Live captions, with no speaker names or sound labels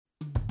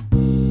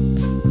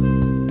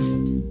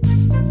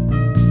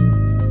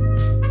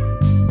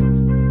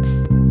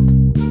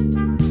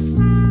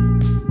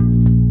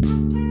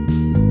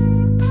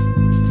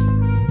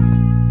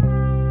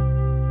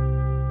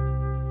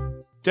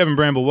Devin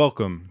Bramble,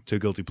 welcome to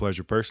Guilty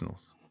Pleasure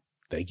Personals.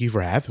 Thank you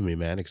for having me,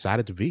 man.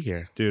 Excited to be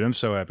here. Dude, I'm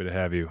so happy to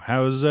have you.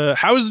 How was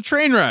the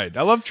train ride?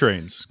 I love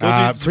trains.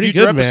 Pretty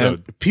good,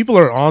 man. People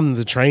are on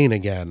the train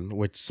again,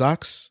 which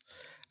sucks.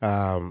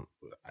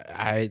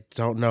 I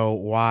don't know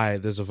why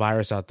there's a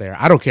virus out there.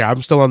 I don't care.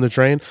 I'm still on the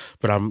train,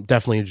 but I'm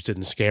definitely interested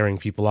in scaring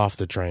people off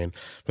the train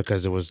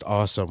because it was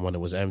awesome when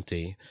it was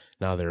empty.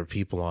 Now there are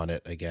people on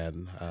it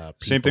again.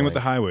 Same thing with the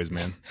highways,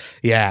 man.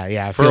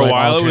 Yeah. For a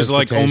while, it was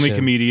like only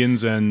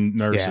comedians and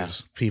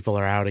nurses. Yeah, people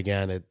are out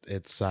again.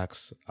 It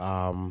sucks.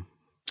 But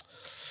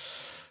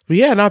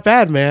yeah, not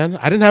bad, man.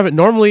 I didn't have it.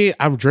 Normally,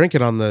 I'm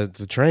drinking on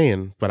the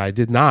train, but I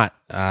did not.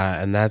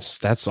 And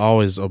that's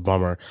always a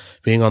bummer.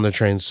 Being on the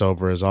train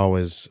sober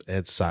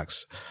it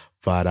sucks.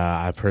 But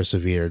I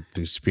persevered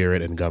through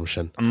spirit and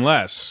gumption.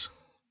 Unless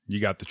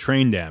you got the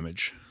train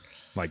damage,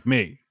 like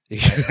me.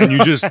 And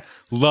you just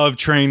love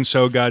trains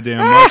so goddamn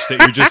much that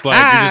you're just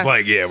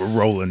like, yeah, we're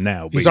rolling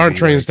now. These aren't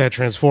trains that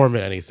transform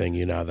into anything,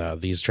 though.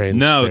 These trains.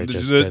 No,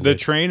 the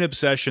train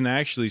obsession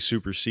actually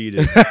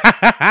superseded.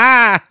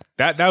 That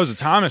was a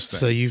Thomas thing.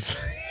 So you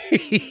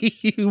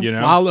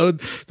followed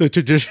the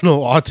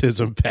traditional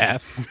autism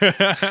path.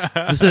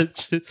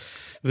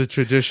 The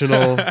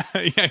traditional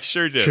yeah, I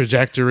sure did.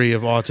 Trajectory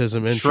of autism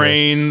interests.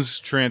 Trains,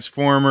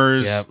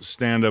 Transformers,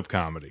 stand-up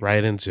comedy.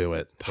 Right into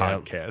it.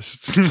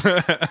 Podcasts.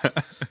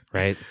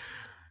 Right.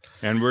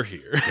 And we're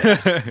here.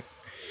 Yeah.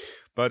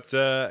 But,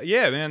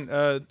 yeah,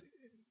 man,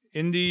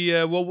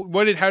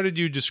 indie, how did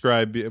you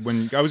describe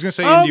when I was going to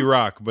say indie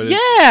rock, but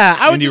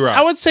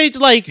I would say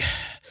like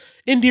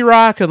indie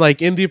rock and like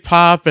indie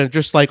pop and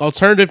just like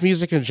alternative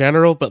music in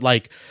general, but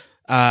like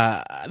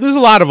there's a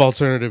lot of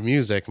alternative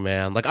music,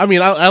 man. Like, I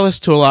mean, I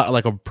listen to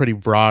a pretty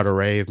broad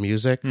array of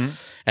music,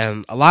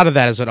 and a lot of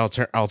that is an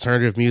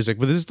alternative music.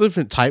 But there's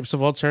different types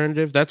of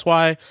alternative. That's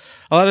why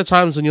a lot of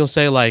times when you'll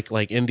say like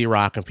indie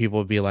rock, and people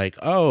will be like,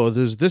 "Oh,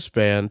 there's this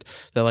band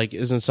that like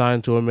isn't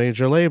signed to a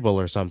major label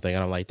or something,"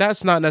 and I'm like,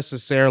 "That's not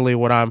necessarily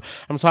what I'm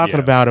talking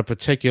about." A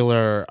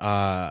particular,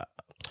 I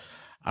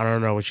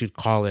don't know what you'd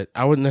call it.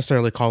 I wouldn't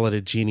necessarily call it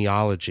a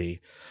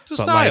genealogy. But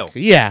style.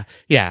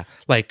 Like,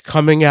 like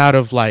coming out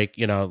of like,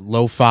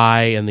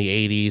 lo-fi in the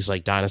 80s,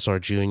 like Dinosaur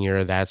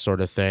Jr., that sort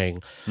of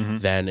thing,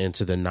 then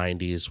into the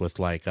 90s with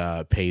like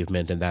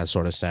Pavement and that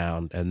sort of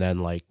sound, and then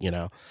like,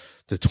 the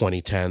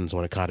 2010s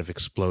when it kind of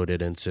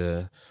exploded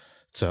into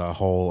a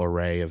whole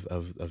array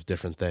of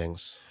different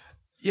things.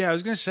 Yeah, I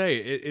was going to say,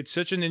 it's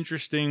such an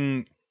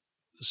interesting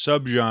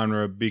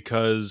subgenre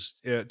because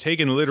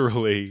taken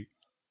literally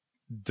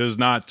does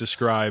not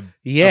describe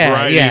a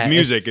variety of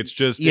music. It's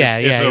just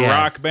if a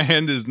rock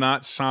band is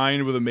not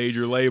signed with a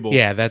major label.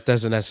 Yeah, that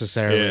doesn't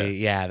necessarily.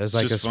 Yeah, there's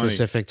like a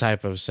specific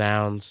type of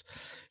sounds.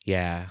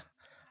 Yeah.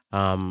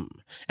 And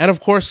of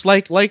course,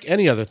 like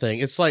any other thing,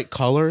 it's like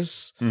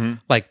colors.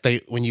 Like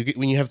when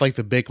you have like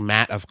the big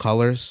mat of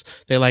colors,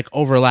 they like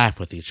overlap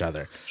with each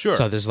other. Sure.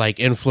 So there's like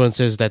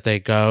influences that they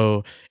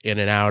go in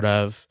and out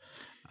of.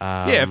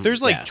 If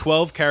there's like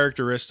 12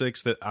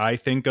 characteristics that I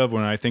think of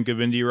when I think of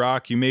indie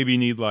rock, you maybe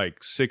need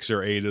like 6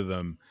 or 8 of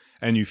them,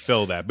 and you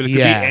fill that. But it could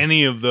be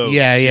any of those.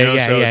 Yeah.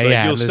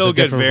 You'll still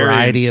get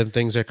variety, and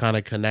things are kind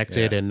of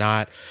connected and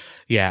not.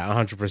 Yeah,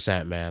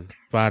 100%, man.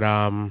 But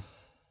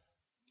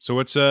so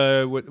what's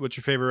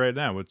your favorite right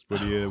now?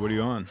 What are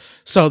you on?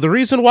 So the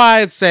reason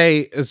why I'd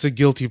say it's a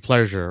guilty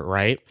pleasure,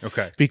 right?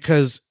 Okay,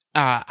 because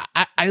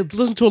I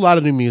listen to a lot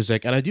of new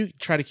music, and I do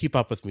try to keep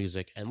up with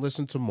music and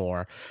listen to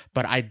more,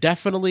 but I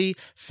definitely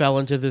fell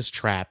into this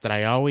trap that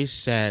I always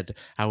said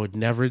I would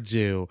never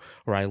do,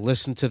 where I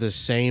listen to the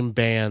same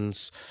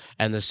bands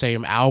and the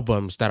same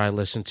albums that I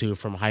listened to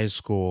from high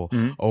school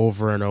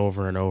over and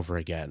over and over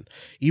again,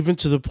 even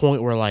to the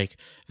point where like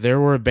there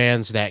were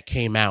bands that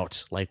came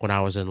out like when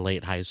I was in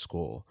late high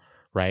school,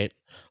 right?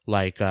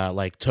 Like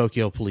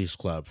Tokyo Police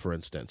Club, for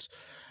instance.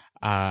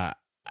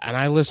 And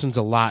I listened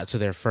a lot to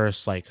their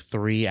first like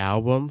 3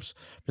 albums,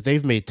 but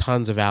they've made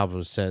tons of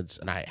albums since,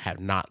 and I have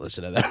not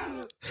listened to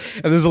them.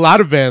 And there's a lot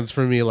of bands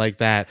for me like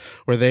that,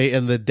 where they,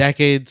 in the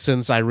decade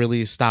since I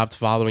really stopped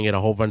following it, a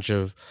whole bunch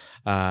of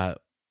a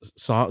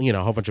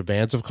whole bunch of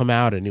bands have come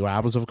out and new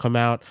albums have come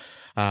out.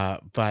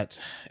 But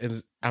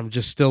I'm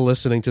just still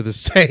listening to the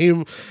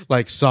same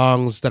like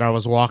songs that I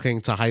was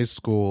walking to high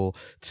school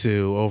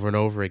to over and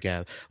over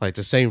again, like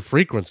the same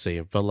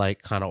frequency, but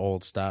like kind of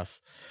old stuff.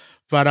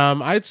 But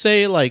I'd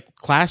say like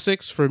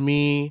classics for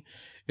me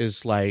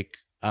is like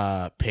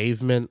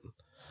Pavement.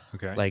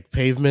 Okay. Like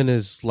Pavement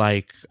is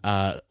like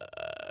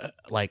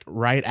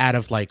right out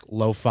of like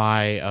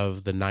lo-fi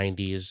of the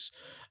 90s,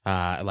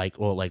 like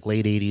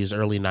late 80s,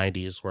 early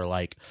 90s, where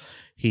like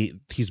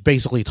he's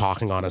basically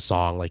talking on a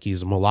song, like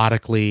he's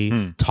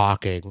melodically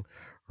talking,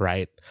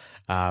 right?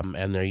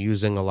 And they're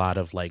using a lot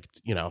of like,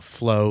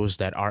 flows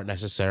that aren't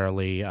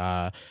necessarily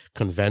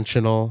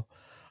conventional.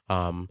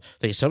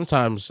 They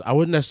sometimes, I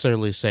wouldn't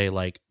necessarily say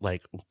like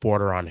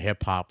border on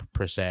hip hop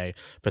per se,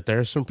 but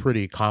there's some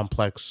pretty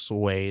complex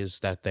ways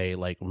that they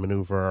like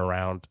maneuver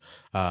around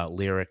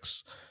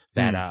lyrics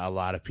that a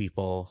lot of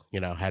people,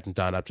 hadn't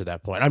done up to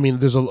that point. I mean,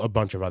 there's a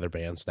bunch of other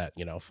bands that,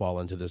 fall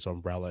into this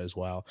umbrella as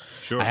well.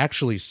 Sure. I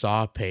actually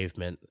saw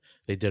Pavement.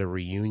 They did a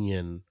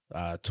reunion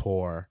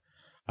tour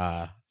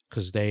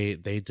because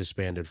they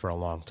disbanded for a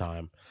long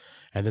time.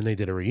 And then they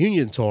did a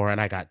reunion tour, and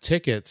I got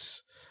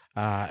tickets,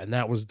 and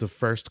that was the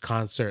first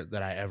concert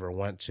that I ever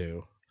went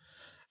to.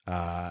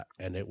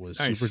 And it was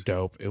super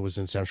dope. It was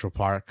in Central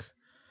Park.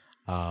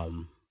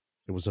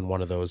 It was in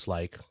one of those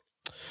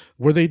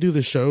where they do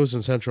the shows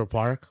in Central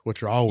Park,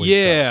 which are always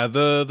dope.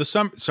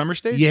 the summer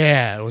stage.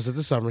 Yeah, it was at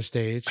the Summer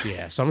Stage.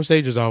 Yeah, Summer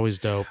Stage is always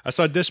dope. I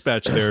saw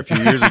Dispatch there a few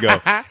years ago,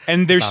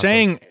 and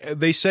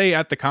they say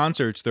at the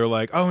concerts, they're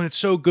like, "Oh, and it's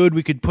so good,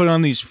 we could put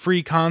on these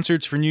free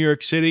concerts for New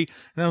York City."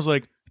 And I was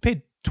like, I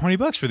paid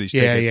 $20 for these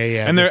tickets.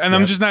 Yeah. And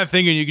I'm just not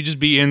thinking you could just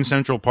be in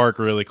Central Park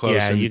really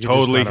close and you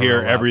totally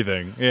hear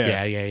everything.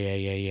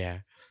 Yeah.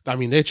 I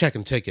mean, they're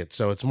checking tickets,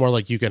 so it's more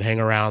like you can hang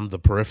around the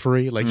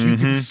periphery, like you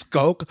can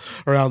skulk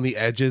around the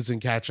edges and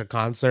catch a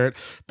concert,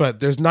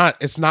 but it's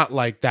not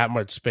like that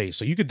much space,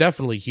 so you could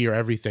definitely hear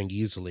everything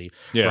easily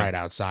right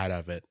outside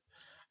of it.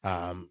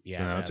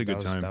 That's a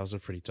good time. That was a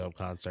pretty dope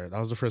concert. That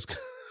was the first.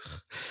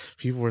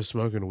 People were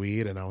smoking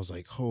weed, and I was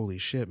like, "Holy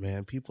shit,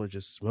 man! People are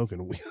just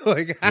smoking weed."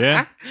 It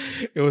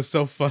was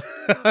so fun.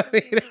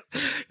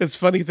 It's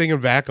funny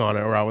thinking back on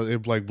it,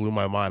 it blew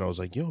my mind. I was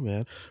like, "Yo,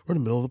 man, we're in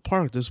the middle of the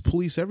park. There's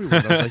police everywhere."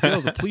 And I was like, "Yo,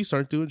 the police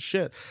aren't doing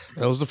shit."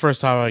 That was the first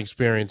time I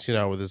experienced,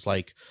 with this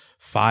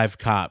 5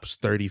 cops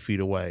 30 feet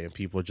away, and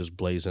people are just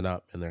blazing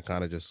up, and they're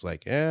kind of just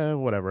like,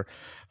 whatever,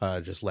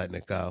 just letting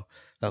it go.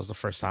 That was the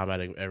first time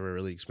I'd ever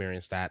really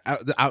experienced that.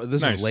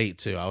 This is late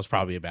too. I was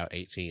probably about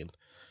 18.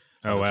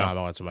 Oh wow! Time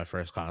I went to my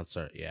first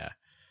concert, yeah.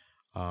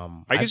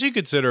 I guess you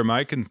could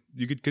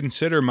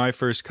consider my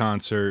first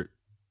concert.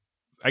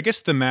 I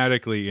guess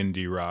thematically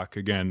indie rock.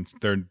 Again,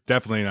 they're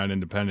definitely not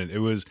independent. It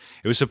was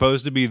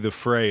supposed to be the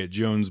Fray at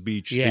Jones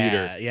Beach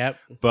Theater. Yep.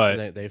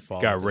 But they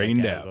got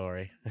rained out,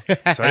 so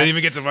I didn't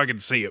even get to fucking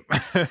see it.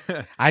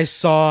 I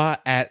saw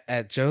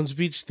at Jones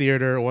Beach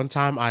Theater one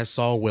time. I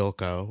saw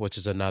Wilco, which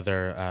is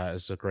another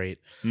is a great.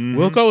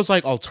 Wilco is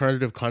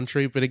alternative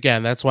country, but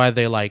again, that's why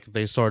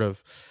they sort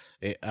of.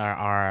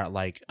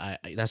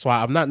 That's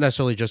why I'm not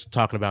necessarily just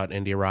talking about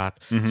indie rock.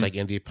 It's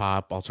indie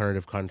pop,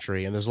 alternative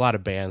country, and there's a lot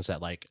of bands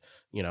that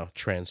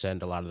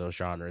transcend a lot of those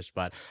genres.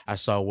 But I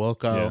saw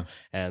Wilco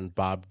and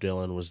Bob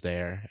Dylan was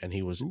there, and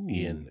he was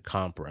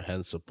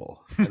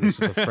incomprehensible. And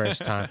this is the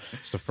first time.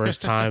 It's the first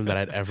time that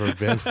I'd ever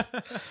been.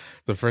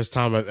 The first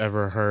time I've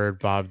ever heard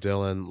Bob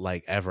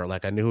Dylan ever.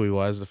 I knew who he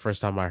was the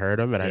first time I heard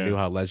him, and I knew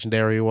how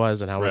legendary he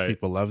was and how much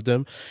people loved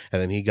him.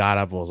 And then he got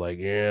up and was like,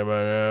 "Yeah,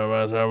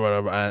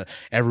 man,"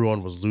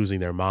 everyone was losing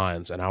their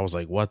minds, and I was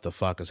like, "What the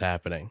fuck is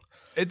happening?"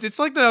 It's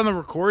like that on the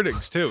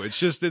recordings too. It's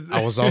just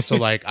I was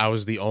also I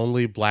was the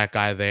only black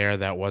guy there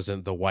that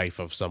wasn't the wife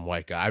of some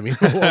white guy. I mean,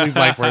 the only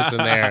black person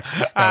there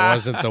that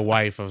wasn't the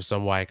wife of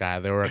some white guy.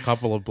 There were a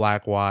couple of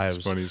black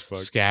wives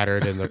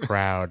scattered in the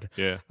crowd.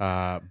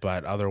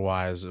 But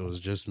otherwise it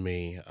was just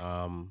me.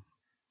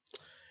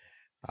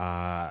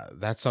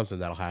 That's something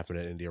that'll happen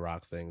at indie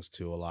rock things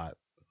too a lot.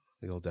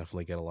 You'll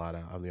definitely get a lot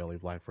of I'm the only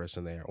black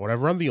person there.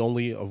 Whenever I'm the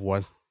only of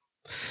one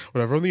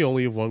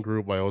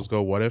group, I always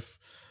go, what if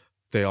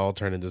they all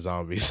turn into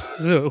zombies?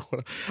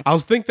 I'll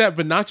think that,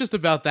 but not just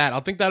about that.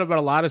 I'll think that about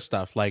a lot of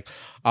stuff.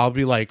 I'll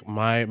be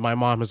my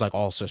mom is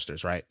all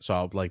sisters, right? So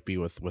I'll be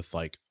with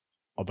a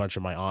bunch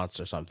of my aunts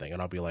or something, and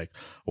I'll be like,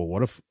 well,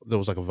 what if there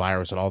was a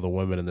virus and all the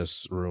women in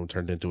this room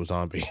turned into a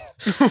zombie?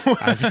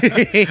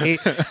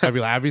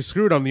 I'd be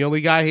screwed. I'm the only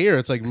guy here.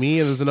 It's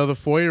me and there's another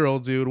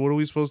 4-year-old dude. What are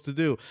we supposed to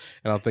do?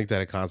 And I'll think that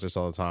at concerts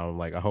all the time. I'm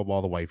like, I hope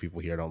all the white people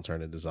here don't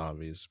turn into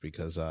zombies,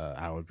 because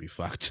I would be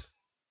fucked.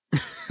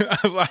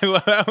 I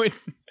love how you're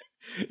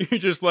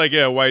just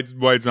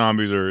white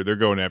zombies they're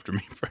going after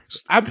me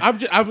first.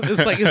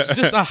 It's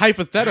just a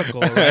hypothetical,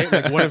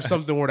 right? What if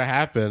something were to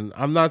happen?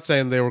 I'm not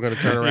saying they were going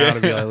to turn around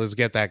and be like, let's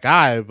get that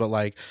guy,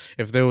 but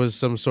if there was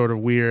some sort of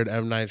weird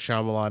M. Night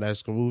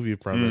Shyamalan-esque movie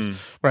premise.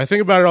 But I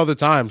think about it all the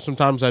time.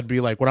 Sometimes I'd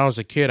be when I was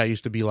a kid, I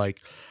used to be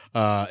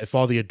if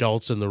all the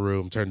adults in the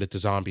room turned into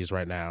zombies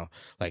right now,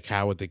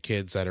 how would the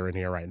kids that are in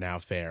here right now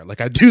fare?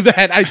 I do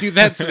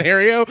that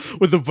scenario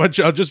with a bunch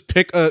of, I'll just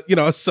pick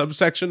a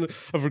subsection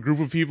of a group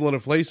of people in a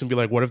place and be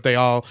like, what if they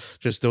all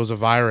there was a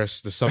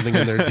virus, there's something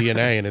in their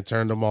DNA and it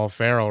turned them all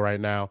feral right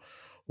now?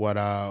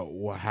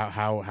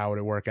 How would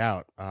it work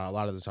out? A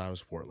lot of the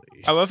times poorly.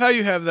 I love how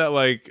you have that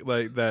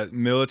that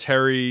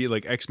military,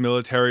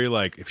 ex-military,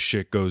 if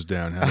shit goes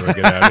down, how do I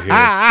get out of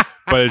here?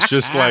 But it's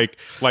just like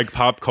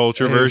pop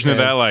culture version of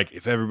that.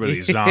 If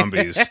everybody's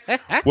zombies,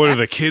 what are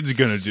the kids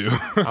gonna do?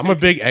 I'm a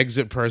big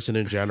exit person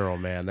in general,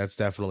 man. That's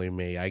definitely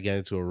me. I get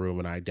into a room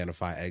and I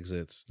identify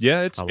exits.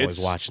 Yeah, I'm always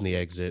watching the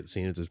exit,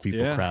 seeing if there's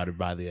people crowded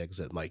by the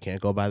exit. I'm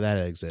can't go by that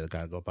exit. I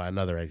gotta go by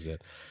another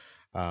exit.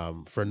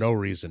 For no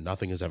reason.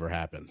 Nothing has ever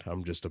happened.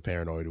 I'm just a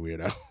paranoid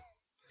weirdo.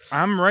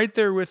 I'm right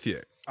there with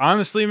you.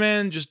 Honestly,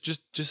 man, just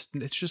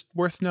it's just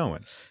worth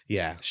knowing.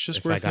 Yeah, it's just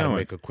if worth I gotta knowing.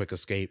 Make a quick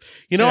escape.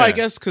 I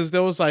guess because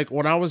there was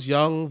when I was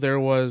young, there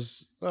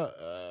was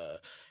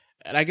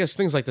and I guess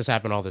things like this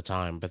happen all the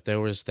time, but there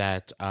was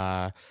that,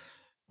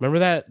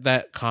 remember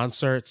that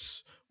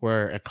concerts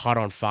where it caught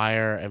on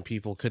fire and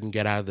people couldn't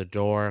get out of the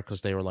door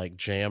because they were like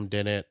jammed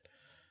in it.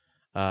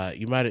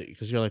 You might,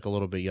 because you're like a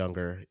little bit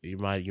younger, you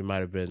might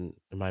have been,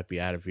 it might be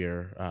out of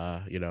your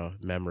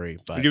memory,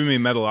 but you're giving me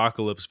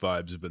Metalocalypse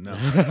vibes, but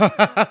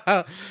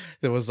no.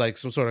 There was like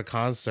some sort of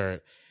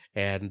concert,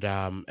 and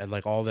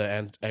like all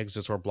the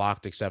exits were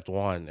blocked except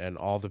one, and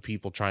all the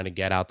people trying to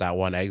get out that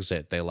one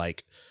exit, they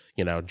like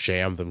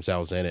jammed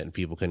themselves in it, and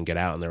people couldn't get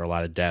out, and there were a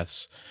lot of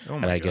deaths.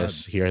 And I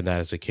guess hearing that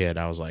as a kid,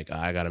 I was like,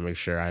 I gotta make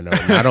sure I know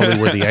not only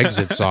where the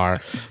exits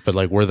are, but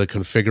like where the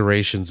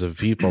configurations of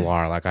people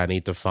are. Like I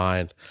need to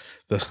find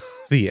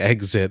the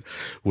exit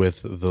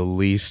with the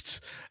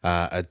least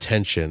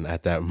attention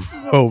at that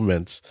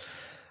moment.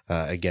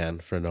 Again,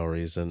 for no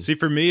reason. See,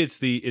 for me, it's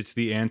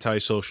the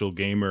antisocial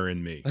gamer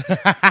in me.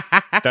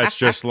 That's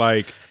just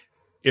like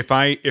if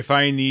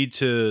I need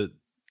to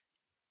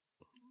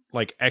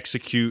like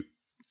execute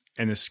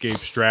an escape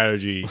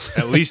strategy,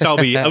 at least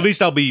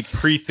I'll be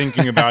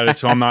pre-thinking about it,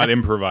 so I'm not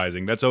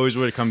improvising. That's always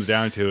what it comes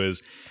down to.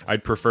 Is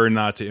I'd prefer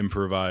not to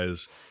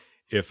improvise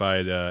if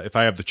I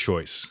have the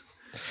choice.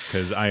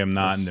 Because I am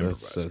not an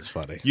improviser. That's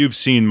funny. You've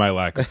seen my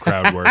lack of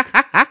crowd work.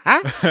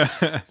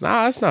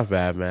 Nah, that's not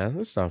bad, man.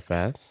 That's not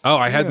bad. Oh,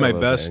 I had my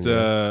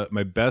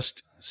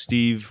best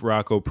Steve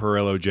Rocco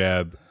Perillo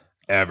jab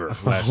ever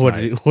last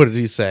night. What did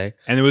he say?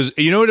 And it was,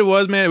 you know what it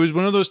was, man? It was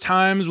one of those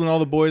times when all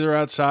the boys are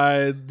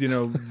outside, vaping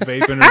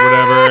or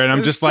whatever, and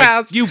I'm just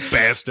like, you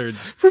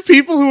bastards. For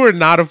people who are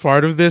not a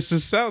part of this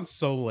sounds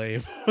so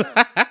lame.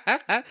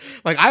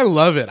 Like, I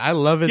love it. I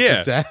love it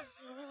to death.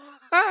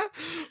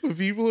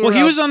 He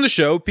was on the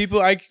show.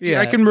 I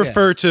can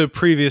refer to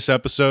previous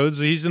episodes.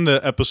 He's in the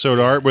episode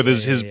art with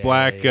his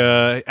black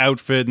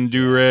outfit and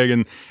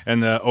do-rag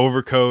and the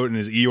overcoat and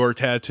his Eeyore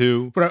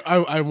tattoo. But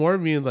I more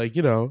mean like,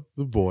 the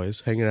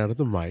boys hanging out at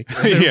the mic.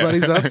 And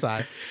everybody's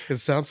outside. It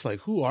sounds like,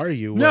 who are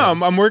you? No,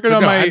 I'm working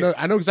on my...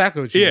 I know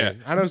exactly what you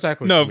mean. I know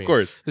exactly what you mean. No, of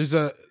course. There's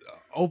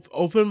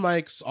open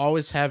mics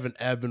always have an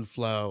ebb and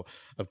flow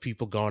of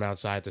people going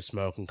outside to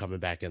smoke and coming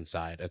back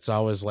inside. It's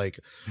always like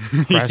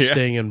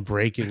cresting and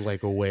breaking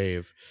like a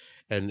wave.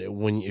 And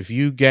if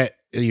you get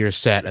your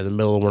set in the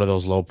middle of one of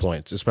those low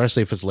points,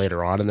 especially if it's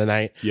later on in the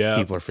night,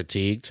 people are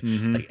fatigued.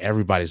 Mm-hmm. Like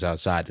everybody's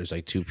outside. There's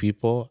like two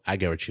people. I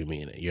get what you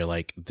mean. You're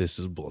like, this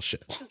is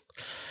bullshit.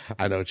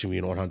 I know what you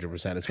mean 100%.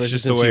 Especially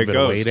since you've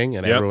been waiting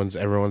and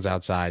everyone's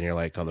outside and you're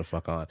like, come the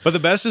fuck on. But the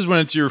best is when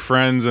it's your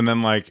friends and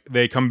then like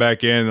they come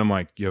back in and I'm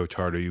like, yo,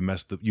 Tardo,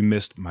 you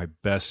missed my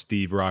best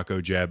Steve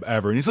Rocco jab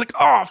ever. And he's like,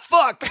 oh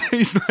fuck.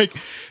 He's like,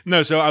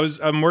 no, so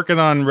I'm working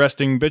on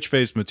resting bitch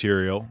face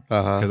material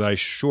because I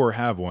sure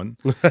have one.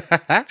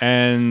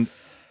 And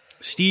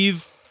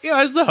Steve,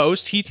 as the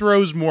host, he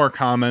throws more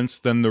comments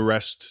than the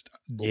rest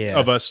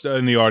of us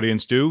in the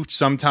audience do,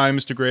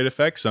 sometimes to great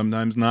effect,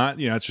 sometimes not.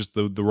 It's just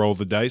the roll of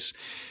the dice.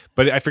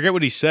 But I forget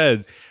what he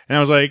said, and I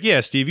was like,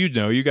 "Yeah, Steve,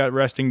 you got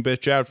resting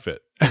bitch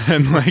outfit."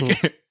 And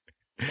like,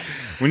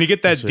 when you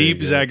get that that's deep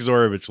really Zach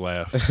Zorovich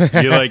laugh,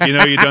 you're like,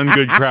 you done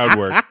good crowd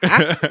work.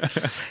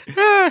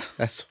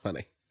 That's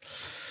funny,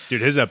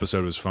 dude. His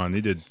episode was fun.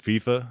 He did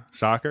FIFA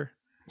soccer.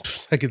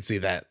 I can see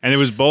that. And it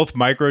was both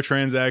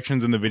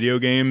microtransactions in the video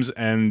games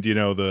and,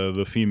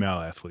 the female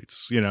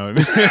athletes,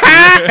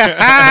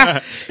 Yeah,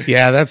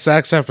 that's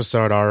Zach's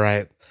episode, all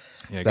right.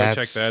 Yeah, go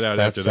check that out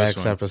after this one. That's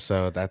Zach's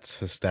episode. That's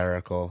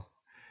hysterical.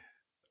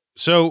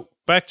 So,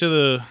 back to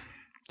the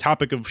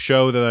topic of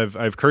show that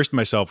I've cursed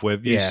myself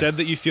with. You said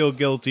that you feel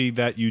guilty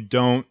that you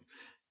don't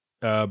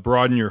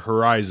broaden your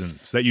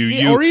horizons. That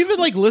you or even,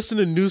 like, listen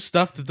to new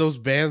stuff that those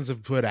bands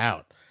have put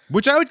out.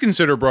 Which I would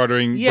consider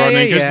broadening because,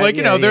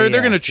 they're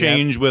going to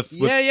change with time.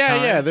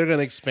 They're going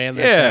to expand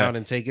their sound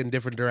and take it in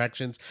different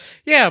directions.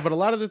 Yeah, but a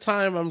lot of the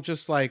time I'm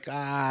just like,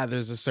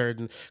 there's a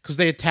certain... Because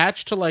they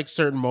attach to, like,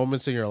 certain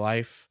moments in your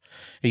life.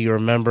 And you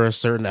remember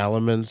certain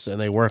elements, and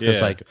they work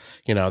as, like,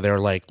 they're,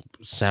 like,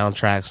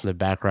 soundtracks in the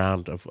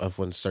background of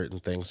when certain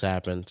things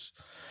happens.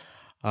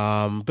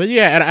 But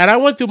yeah, and I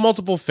went through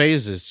multiple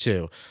phases,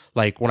 too.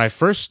 Like, when I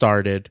first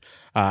started,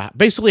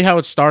 basically how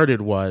it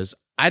started was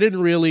I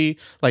didn't really,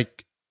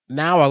 like...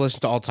 Now I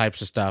listen to all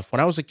types of stuff. When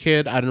I was a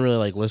kid, I didn't really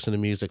like listen to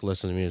music.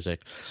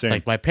 Same.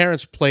 Like my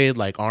parents played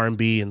like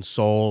R&B and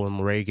soul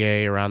and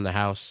reggae around the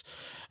house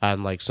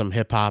and like some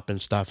hip hop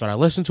and stuff. And I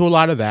listened to a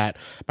lot of that,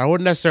 but I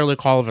wouldn't necessarily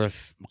call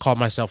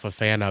myself a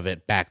fan of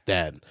it back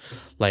then.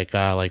 Like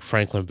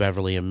Franklin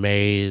Beverly and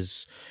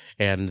Mays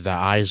and the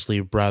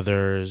Isley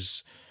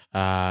Brothers,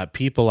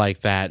 people like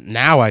that.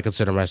 Now I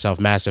consider myself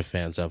massive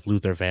fans of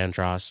Luther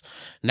Vandross.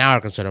 Now I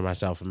consider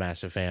myself a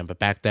massive fan, but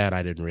back then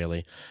I didn't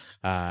really.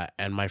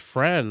 And my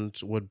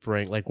friends would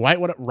bring like right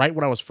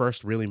when I was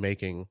first really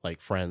making like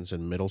friends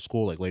in middle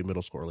school, like late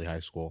middle school, early high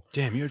school.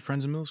 Damn, you had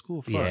friends in middle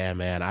school? Fuck. Yeah,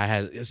 man. I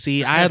had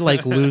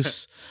like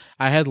loose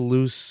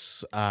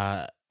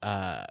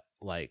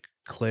like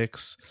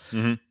cliques.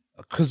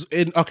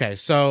 Mm-hmm.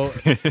 So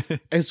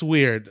it's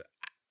weird.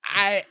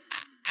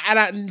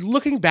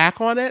 Looking back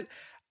on it,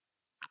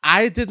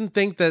 I didn't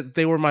think that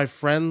they were my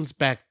friends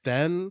back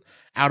then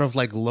out of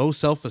like low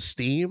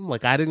self-esteem.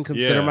 Like I didn't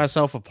consider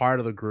myself a part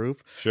of the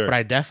group, but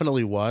I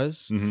definitely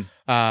was. Mm-hmm.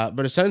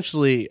 But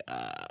essentially,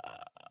 a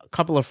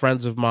couple of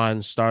friends of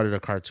mine started a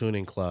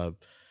cartooning club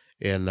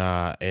in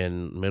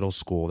middle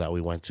school that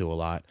we went to a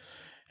lot.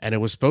 And it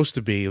was supposed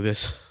to be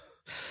this.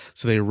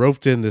 So they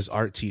roped in this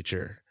art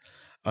teacher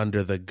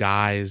under the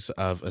guise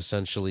of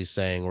essentially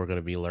saying we're going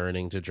to be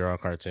learning to draw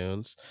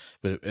cartoons,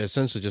 but it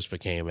essentially just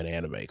became an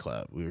anime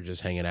club. We were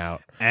just hanging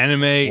out,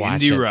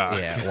 indie rock,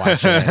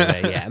 watching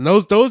anime, and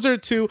those are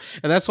two,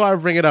 and that's why I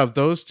bring it up.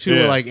 Those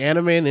two are like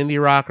anime and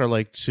indie rock are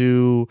like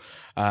two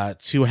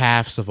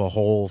halves of a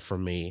whole for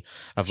me,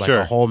 of like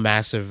a whole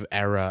massive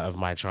era of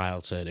my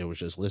childhood. It was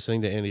just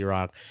listening to indie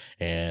rock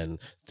and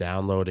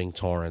downloading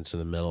torrents in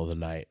the middle of the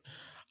night.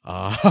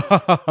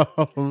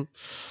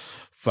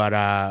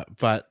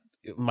 But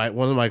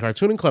one of my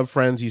cartooning club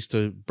friends used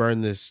to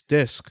burn this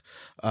disc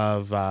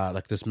of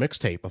like this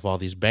mixtape of all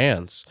these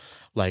bands,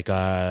 like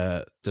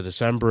the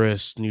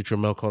Decemberists, Neutral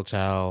Milk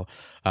Hotel,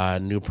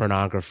 New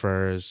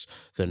Pornographers,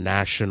 The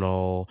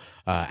National,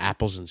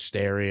 Apples in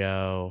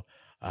Stereo,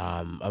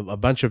 a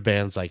bunch of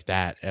bands like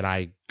that. And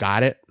I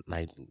got it, and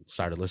I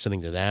started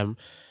listening to them.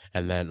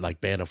 And then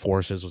like Band of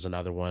Horses was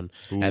another one.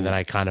 Ooh. And then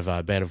I kind of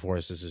Band of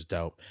Horses is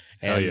dope.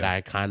 And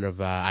I kind of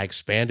I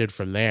expanded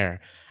from there.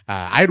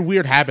 I had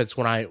weird habits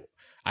when I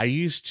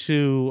used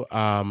to,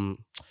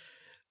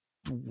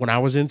 when I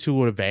was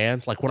into a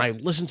band, like when I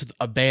listened to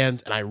a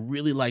band and I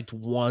really liked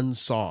one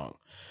song,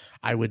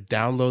 I would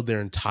download their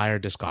entire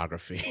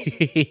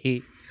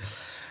discography.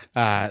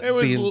 It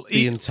was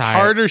the entire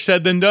harder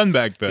said than done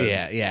back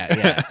then.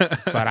 Yeah.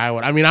 But I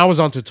was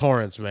onto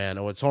torrents, man.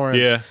 And with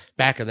torrents,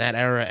 back in that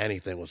era,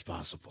 anything was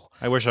possible.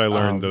 I wish I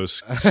learned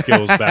those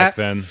skills back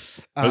then.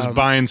 I was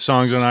buying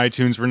songs on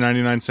iTunes for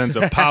 99 cents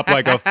a pop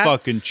like a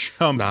fucking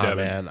chump. Nah,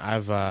 man.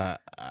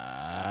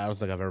 I don't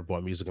think I've ever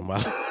bought music in my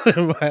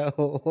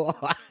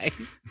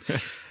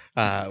life.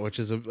 Which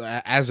is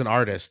as an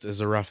artist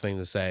is a rough thing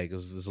to say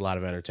because there's a lot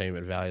of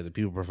entertainment value that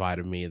people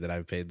provided me that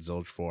I've paid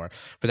zilch for.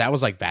 But that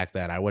was like back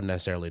then. I wouldn't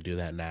necessarily do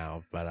that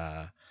now. But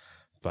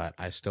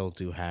I still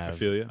do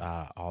have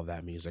all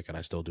that music, and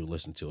I still do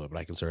listen to it. But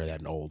I consider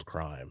that an old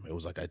crime. It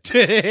was like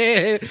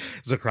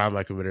it's a crime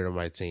I committed in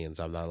my teens.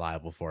 I'm not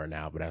liable for it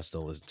now, but I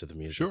still listen to the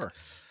music. Sure.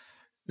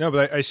 No,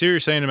 but I see what you're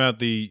saying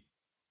about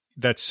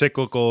that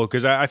cyclical,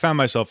 because I found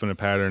myself in a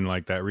pattern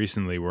like that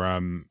recently where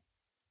I'm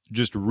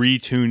just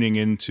retuning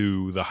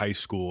into the high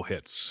school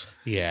hits.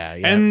 Yeah.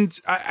 And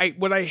I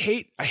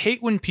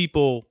hate when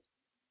people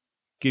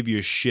give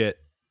you shit.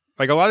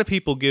 Like a lot of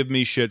people give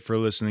me shit for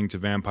listening to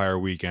Vampire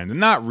Weekend, and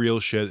not real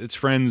shit. It's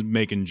friends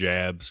making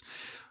jabs.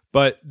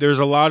 But there's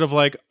a lot of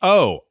like,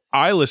 oh,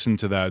 I listened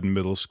to that in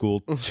middle school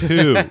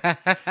too.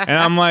 And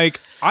I'm like,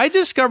 I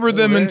discovered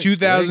them in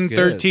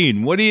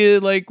 2013. What do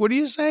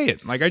you saying?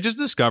 Like I just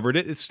discovered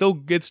it. It's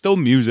still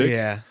music.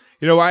 Yeah.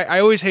 You know, I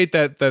always hate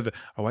that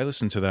I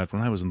listened to that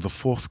when I was in the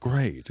 4th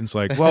grade. It's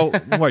like, well,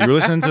 what, you're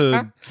listening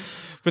to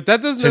but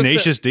that doesn't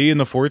Tenacious D in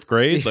the 4th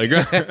grade? Like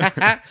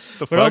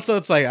but also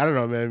it's like, I don't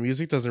know, man,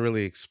 music doesn't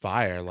really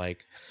expire.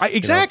 Like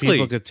exactly.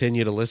 People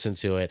continue to listen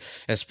to it,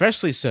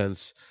 especially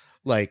since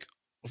like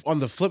on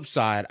the flip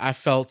side, I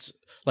felt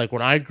like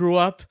when I grew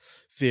up,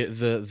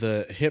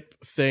 the hip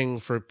thing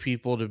for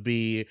people to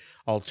be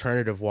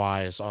alternative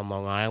wise on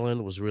Long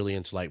Island was really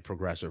into like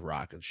progressive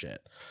rock and shit.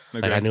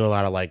 Okay. Like I knew a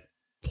lot of like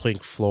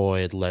Pink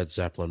Floyd, Led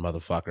Zeppelin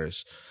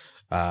motherfuckers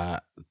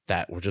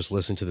that were just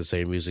listening to the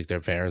same music their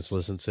parents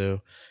listened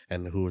to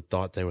and who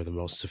thought they were the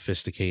most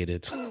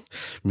sophisticated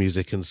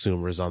music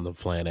consumers on the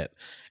planet.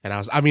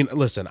 And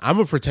listen, I'm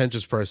a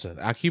pretentious person.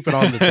 I'll keep it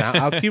on the down.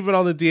 I'll keep it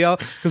on the DL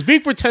because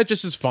being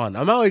pretentious is fun.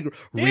 I'm not like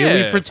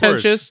really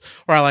pretentious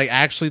or I like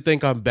actually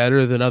think I'm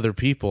better than other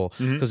people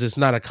because it's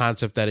not a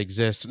concept that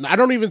exists. And I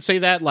don't even say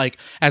that like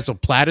as a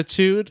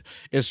platitude.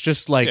 It's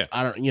just like,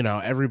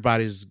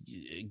 everybody's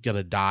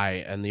gonna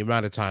die and the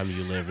amount of time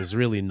you live is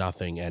really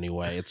nothing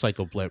anyway. It's like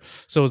a blip.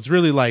 So it's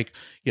really like,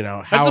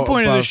 that's the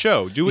point of the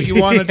show. Do what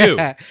you want to do.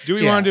 Do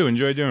what you want to do.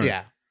 Enjoy doing it.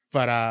 Yeah.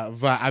 But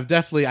I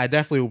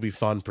definitely will be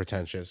fun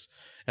pretentious.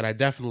 And I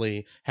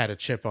definitely had a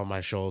chip on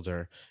my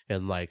shoulder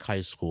in like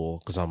high school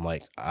because I'm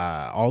like,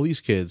 all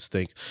these kids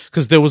think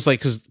because there's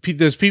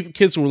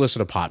kids who were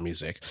listening to pop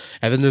music,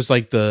 and then there's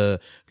like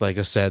like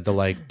I said, the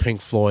like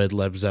Pink Floyd,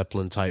 Led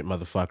Zeppelin type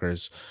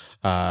motherfuckers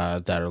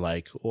that are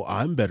like, well,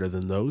 I'm better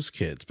than those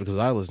kids because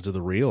I listen to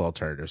the real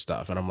alternative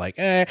stuff, and I'm like,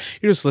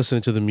 you're just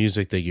listening to the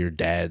music that your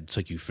dad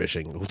took you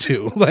fishing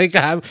to. Like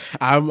I'm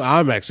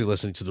actually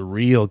listening to the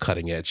real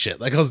cutting edge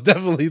shit. Like I was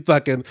definitely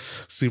fucking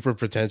super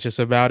pretentious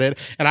about it,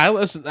 and I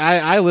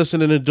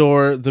listen and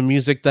adore the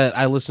music that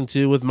I listen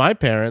to with my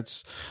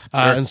parents,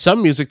 and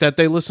some music that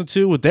they listen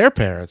to with their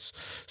parents.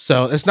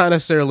 So it's not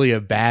necessarily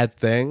a bad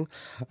thing,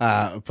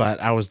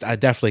 but I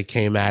definitely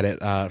came at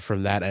it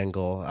from that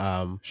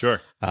angle.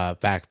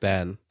 Back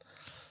then.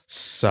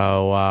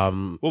 So,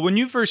 well, when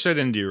you first said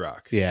indie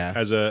rock,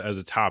 as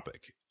a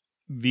topic,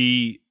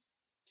 the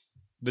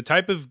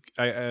type of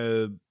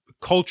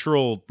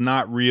cultural,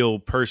 not real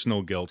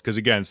personal guilt. Because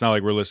again, it's not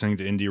like we're listening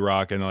to indie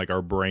rock and like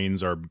our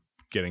brains are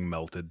getting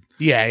melted.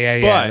 Yeah.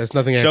 But, there's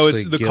nothing actually so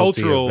it's the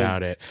cultural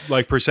about it.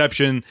 Like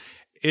perception.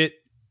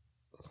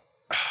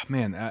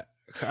 Man,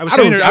 I was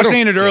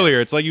saying it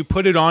earlier. It's like you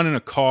put it on in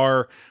a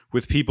car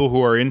with people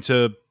who are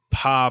into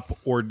pop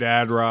or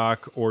dad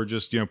rock or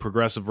just,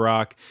 progressive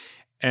rock.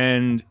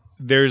 And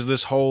there's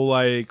this whole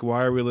like,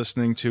 why are we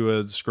listening to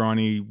a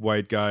scrawny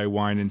white guy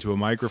whine into a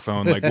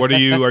microphone? Like, what are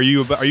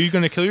you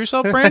going to kill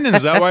yourself, Brandon?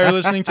 Is that why you're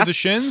listening to the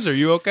Shins? Are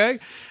you okay?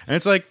 And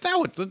it's like,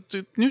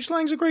 the New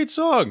Slang's a great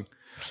song.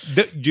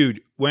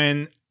 Dude,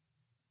 when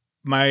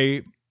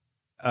my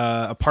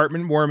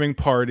apartment warming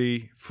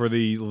party for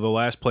the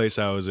last place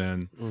I was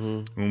in,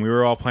 when we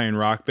were all playing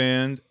Rock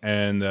Band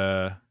and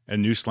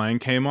New Slang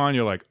came on,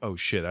 you're like, oh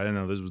shit, I didn't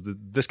know this was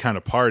this kind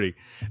of party.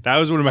 That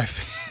was one of my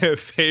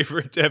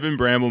favorite Devin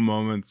Bramble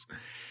moments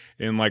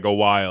in like a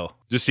while.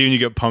 Just seeing you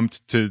get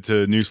pumped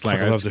to New Slang.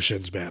 I love the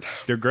Shins, man.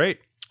 They're great.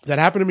 That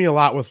happened to me a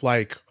lot with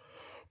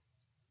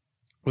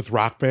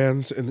rock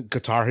bands and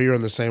Guitar Hero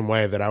in the same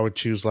way that I would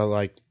choose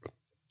like,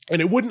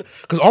 and it wouldn't,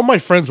 because all my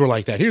friends were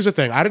like that. Here's the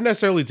thing. I didn't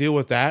necessarily deal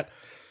with that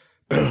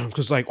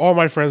because like all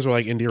my friends were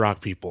like indie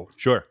rock people.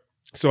 Sure.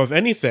 So if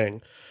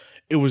anything,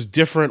 it was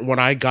different when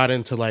I got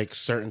into like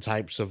certain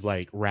types of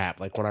like rap.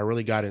 Like when I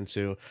really got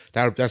into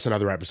that's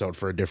another episode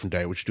for a different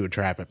day. We should do a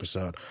trap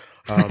episode.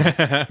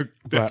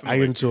 But I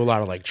get into a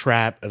lot of like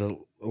trap and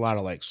a lot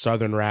of like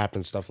southern rap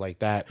and stuff like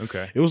that.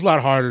 Okay. It was a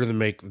lot harder to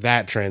make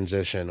that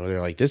transition where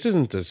they're like, this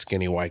isn't a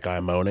skinny white guy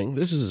moaning.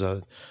 This is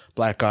a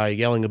black guy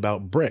yelling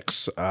about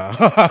bricks.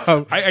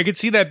 I could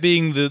see that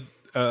being the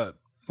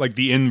like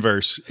the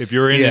inverse if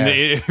you're in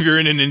if you're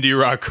in an indie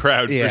rock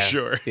crowd for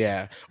sure.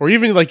 Yeah. Or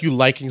even like you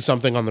liking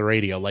something on the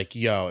radio, like,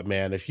 yo,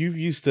 man, if you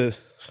used to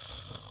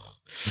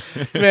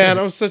man,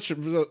 I'm such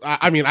a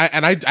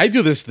I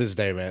do this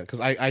day, man, because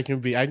I can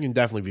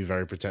definitely be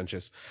very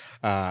pretentious,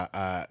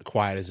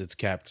 quiet as it's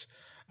kept,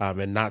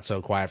 and not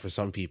so quiet for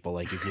some people,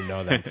 like if you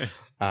know them,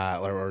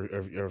 or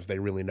if they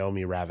really know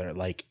me, rather.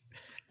 Like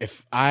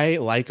if I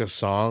like a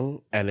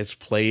song and it's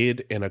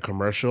played in a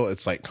commercial,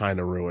 it's like kind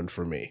of ruined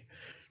for me.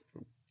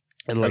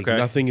 And like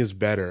nothing is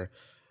better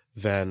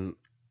than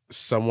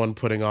someone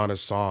putting on a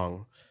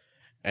song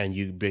and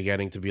you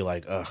beginning to be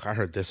like, ugh, I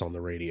heard this on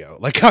the radio.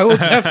 Like I will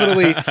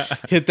definitely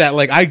hit that.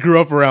 Like I grew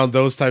up around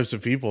those types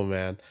of people,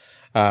 man.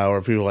 Where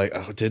people are like,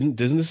 oh, isn't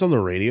this on the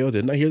radio?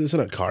 Didn't I hear this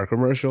in a car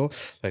commercial?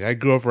 Like I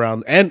grew up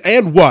around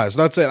and was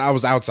not saying I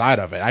was outside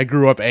of it. I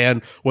grew up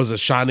and was a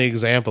shining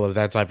example of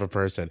that type of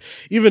person.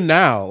 Even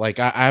now, like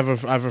I have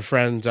a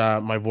friend,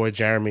 my boy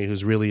Jeremy,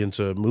 who's really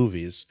into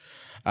movies.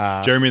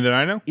 Jeremy that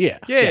I know? Yeah.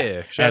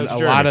 Shout and a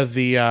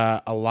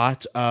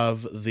lot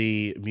of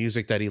the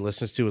music that he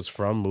listens to is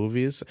from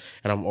movies,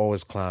 and I'm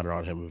always clowning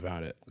on him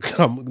about it.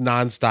 I'm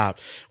nonstop.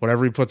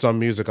 Whenever he puts on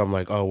music, I'm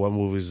like, oh, what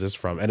movie is this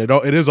from? And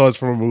it is always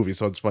from a movie,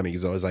 so it's funny.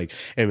 He's always like,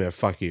 hey man,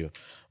 fuck you.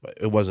 But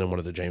it wasn't one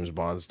of the James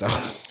Bond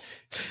stuff.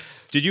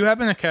 Did you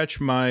happen to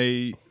catch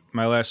my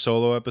last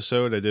solo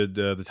episode? I did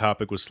the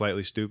topic was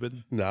slightly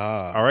stupid.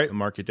 Nah. All right, I'll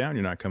mark it down.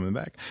 You're not coming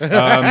back.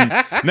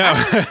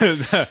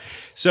 No.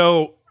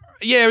 So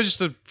yeah, it was just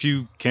a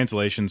few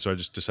cancellations, so I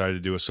just decided to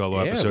do a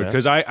solo episode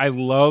because I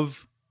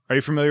love. Are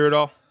you familiar at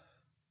all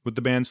with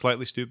the band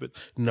Slightly Stupid?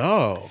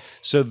 No.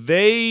 So I'm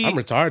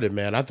retarded,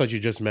 man. I thought you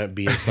just meant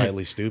being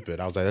slightly stupid.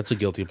 I was like, that's a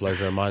guilty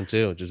pleasure of mine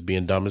too, just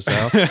being dumb as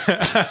hell.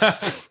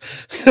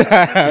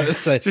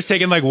 Like, just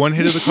taking like one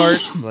hit of the cart.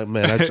 I'm like,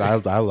 man, I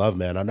love,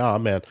 man. I know,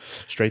 man.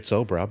 Straight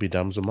sober, I'll be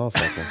dumb as a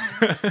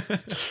motherfucker.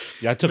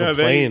 Yeah, I took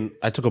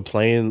a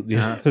plane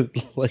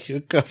like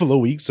a couple of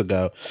weeks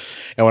ago,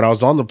 and when I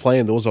was on the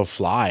plane, there was a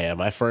fly, and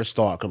my first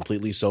thought,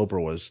 completely sober,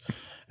 was,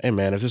 hey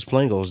man, if this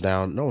plane goes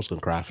down, no one's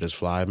gonna cry for this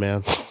fly,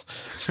 man.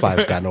 This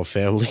fly's got no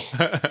family.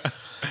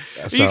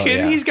 Are you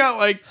kidding? Yeah. He's got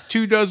like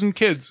 24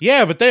 kids.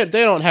 Yeah, but they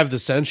don't have the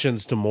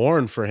sentience to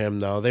mourn for him,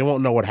 though. They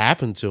won't know what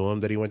happened to him,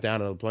 that he went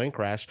down in a plane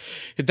crash.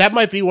 That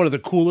might be one of the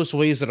coolest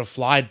ways that a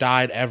fly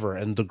died ever,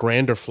 and the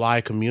grander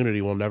fly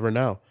community will never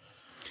know.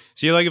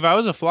 See, like if I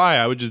was a fly,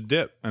 I would just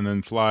dip and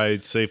then fly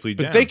safely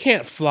down. But they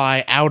can't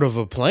fly out of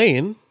a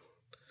plane.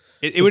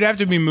 It would have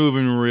to be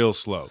moving real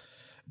slow.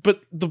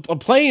 But a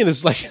plane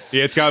is like...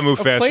 Yeah, it's got to move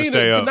fast to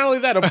stay up. But not only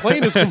that, a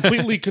plane is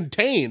completely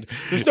contained.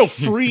 There's no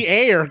free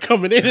air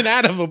coming in and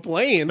out of a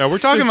plane. No, we're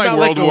talking like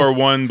World War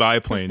I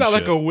biplane. It's not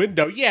like a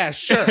window. Yeah,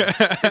 sure.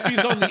 If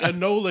he's on the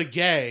Enola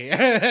Gay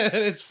and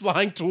it's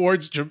flying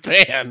towards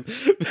Japan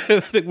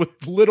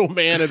with Little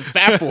Man and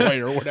Fat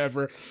Boy or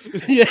whatever,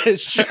 yeah,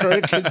 sure,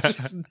 it can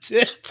just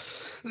dip.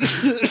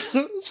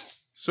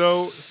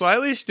 So,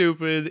 Slightly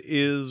Stupid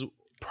is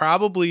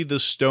probably the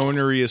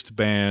stoneriest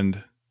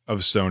band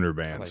of stoner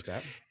bands. I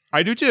like that.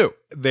 I do too.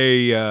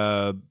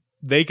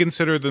 They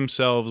consider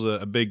themselves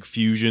a big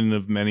fusion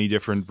of many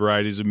different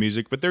varieties of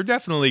music, but they're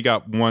definitely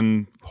got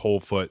one whole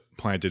foot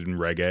planted in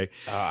reggae.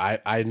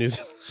 I knew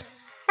that.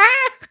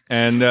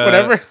 And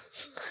whatever.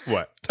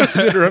 What?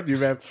 Don't interrupt you,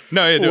 man.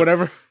 No,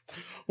 yeah,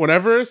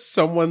 whenever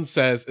someone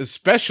says,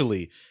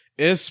 especially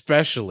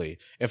especially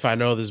if I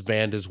know this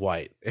band is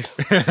white.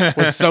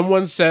 When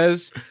someone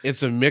says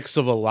it's a mix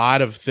of a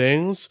lot of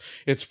things,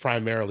 it's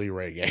primarily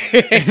reggae.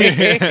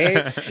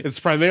 It's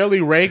primarily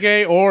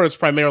reggae, or it's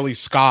primarily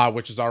ska,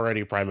 which is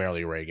already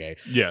primarily reggae.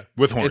 Yeah,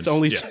 with horns. It's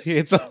only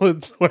it's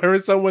whenever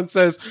someone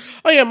says,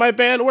 "Oh yeah, my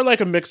band, we're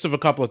like a mix of a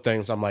couple of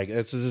things." I'm like,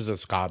 this is a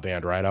ska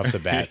band right off the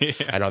bat. Yeah.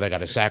 I know they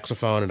got a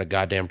saxophone and a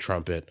goddamn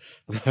trumpet.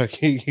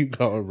 Keep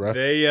going,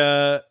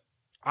 bro.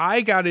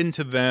 I got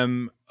into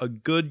them a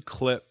good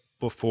clip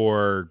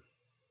before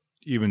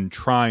even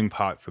trying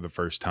pot for the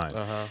first time.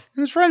 And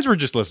his friends were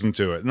just listening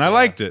to it, and I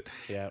liked it.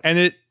 Yeah.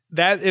 And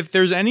that if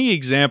there's any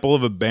example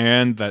of a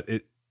band that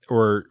it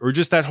or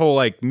just that whole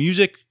like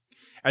music,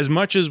 as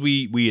much as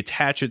we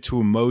attach it to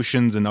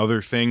emotions and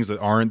other things that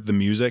aren't the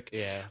music.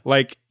 Yeah.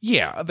 Like,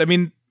 yeah, I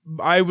mean,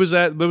 that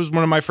was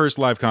one of my first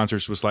live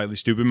concerts was Slightly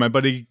Stoopid. My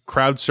buddy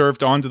crowd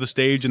surfed onto the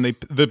stage, and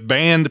the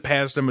band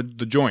passed him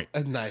the joint.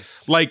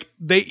 Nice. Like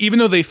even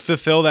though they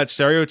fulfill that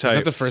stereotype. Is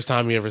that the first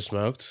time you ever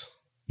smoked?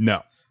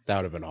 No. That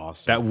would have been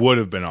awesome. That would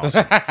have been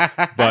awesome.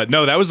 But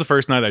no, that was the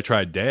first night I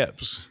tried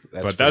dabs.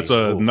 That's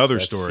another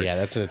story. Yeah,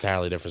 that's an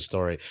entirely different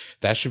story.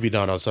 That should be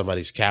done on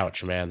somebody's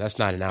couch, man. That's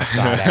not an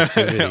outside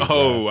activity.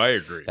 Oh, I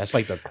agree. That's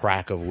like the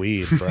crack of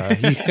weed, bro.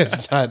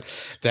 It's not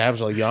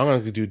dabs. Like, yo, I'm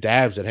going to do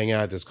dabs and hang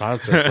out at this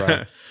concert,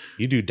 bro.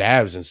 You do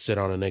dabs and sit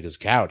on a nigga's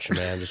couch,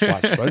 man. Just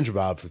watch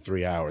SpongeBob for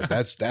 3 hours.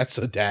 That's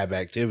a dab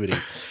activity.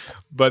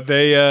 But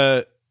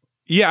they...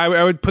 Yeah,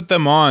 I would put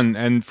them on,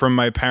 and from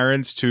my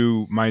parents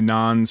to my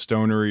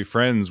non-stonery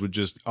friends would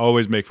just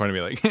always make fun of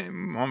me, like, hey,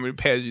 "Want me to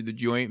pass you the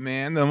joint,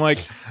 man?" And I'm like,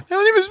 "I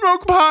don't even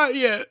smoke pot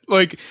yet."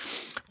 Like,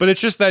 but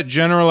it's just that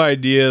general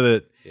idea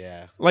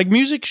that, like,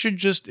 music should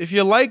just, if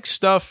you like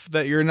stuff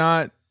that you're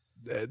not,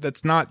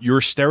 that's not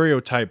your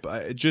stereotype.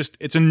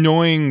 It's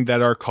annoying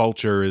that our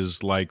culture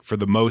is like, for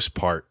the most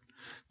part,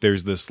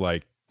 there's this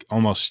like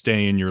almost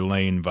stay in your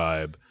lane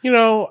vibe. You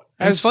know,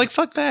 it's like,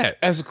 fuck that.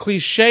 As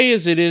cliche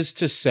as it is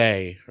to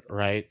say,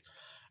 right?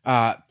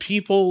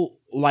 People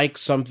like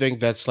something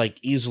that's like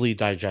easily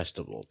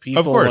digestible.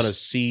 People want to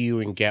see you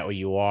and get what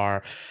you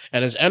are.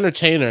 And as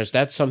entertainers,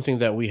 that's something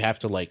that we have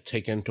to like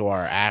take into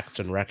our acts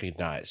and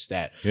recognize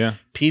that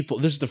people,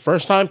 this is the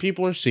first time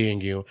people are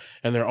seeing you,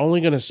 and they're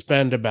only going to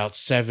spend about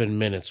 7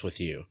 minutes with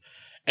you.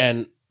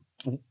 And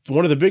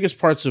one of the biggest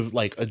parts of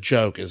like a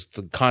joke is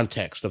the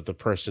context of the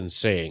person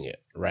saying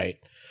it, right?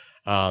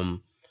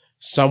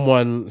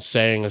 Someone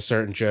saying a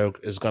certain joke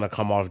is going to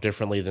come off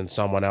differently than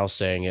someone else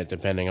saying it,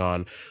 depending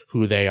on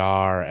who they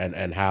are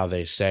and how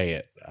they say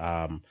it.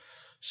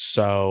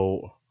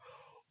 So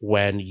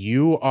when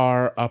you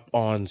are up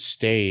on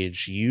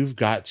stage, you've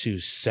got to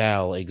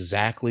sell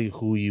exactly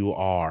who you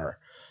are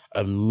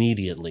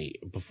immediately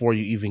before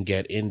you even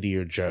get into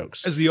your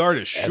jokes as the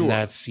artist. Sure. And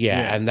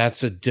and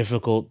that's a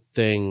difficult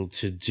thing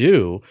to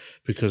do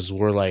because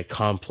we're like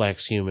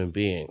complex human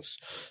beings.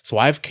 So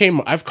I've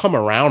come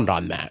around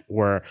on that,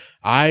 where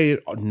I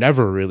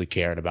never really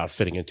cared about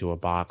fitting into a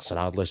box, and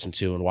I'd listen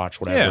to and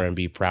watch whatever and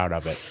be proud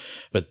of it.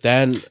 But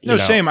then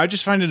same. I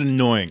just find it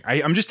annoying.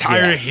 I'm just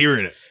tired of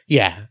hearing it.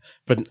 Yeah.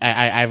 But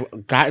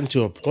I've gotten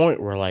to a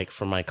point where, like,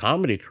 for my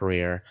comedy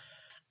career,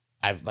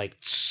 I've like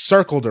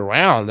circled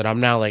around, and I'm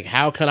now like,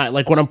 how can I,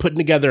 like, when I'm putting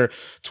together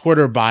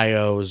Twitter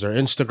bios or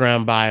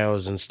Instagram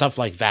bios and stuff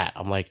like that,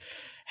 I'm like,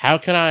 how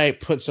can I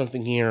put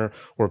something here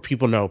where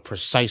people know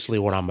precisely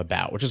what I'm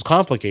about? Which is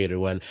complicated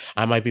when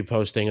I might be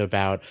posting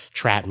about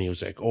trap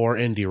music or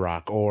indie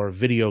rock or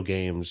video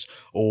games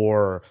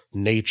or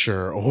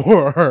nature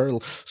or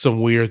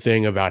some weird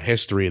thing about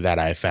history that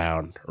I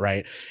found,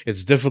 right?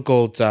 It's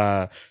difficult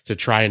to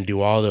try and do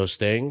all those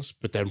things,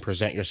 but then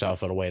present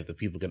yourself in a way that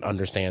people can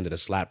understand at a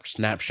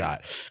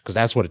snapshot, because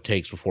that's what it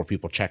takes before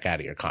people check out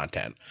of your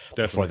content.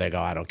 Definitely. Before they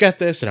go, I don't get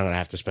this, and I'm going to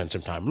have to spend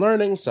some time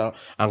learning, so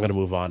I'm going to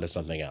move on to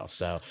something else.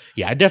 So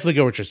yeah, I definitely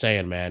get what you're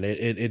saying, man.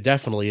 It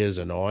definitely is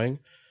annoying.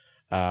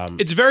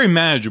 It's very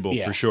manageable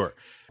for sure.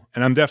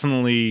 And I'm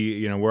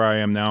definitely, where I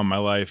am now in my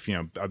life,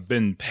 I've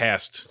been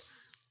past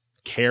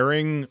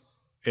caring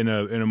in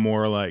a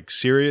more like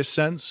serious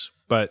sense,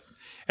 but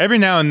every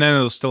now and then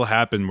it'll still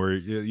happen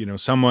where,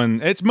 someone,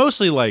 it's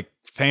mostly like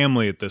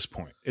family at this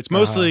point. It's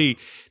mostly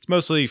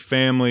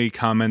family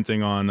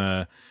commenting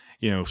on,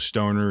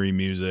 stonery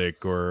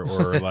music or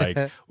like,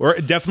 or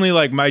definitely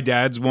like my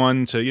dad's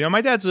one to, my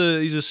dad's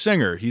he's a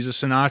singer. He's a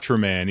Sinatra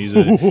man. He's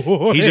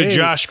a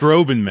Josh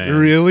Groban man.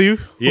 Really?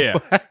 Yeah.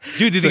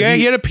 Dude,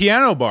 he had a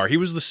piano bar. He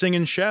was the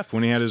singing chef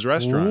when he had his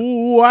restaurant.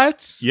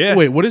 What? Yeah.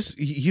 Wait,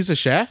 he's a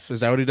chef?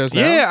 Is that what he does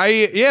now?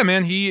 Yeah,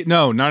 man.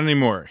 No, not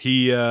anymore.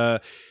 He,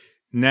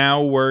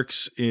 now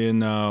works in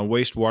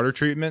wastewater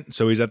treatment,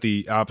 so he's at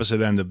the opposite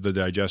end of the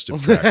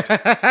digestive tract.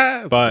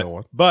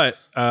 but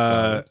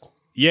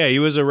Yeah, he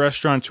was a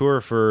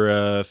restaurateur for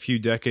a few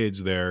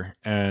decades there,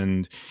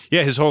 and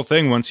yeah, his whole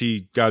thing once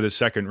he got his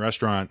second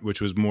restaurant, which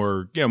was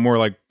more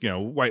like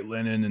white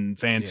linen and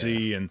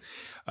fancy, and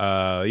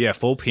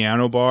full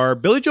piano bar.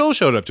 Billy Joel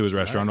showed up to his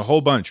restaurant a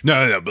whole bunch.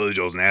 No, Billy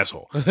Joel's an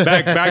asshole.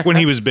 Back when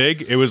he was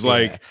big, it was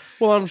like,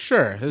 well, I'm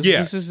sure.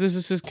 This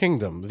is his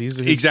kingdom. These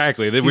are his,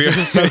 exactly. These are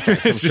his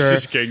subjects. It's just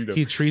his kingdom.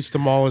 He treats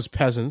them all as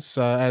peasants,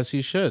 as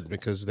he should,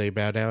 because they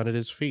bow down at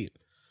his feet.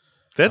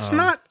 That's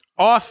not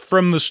off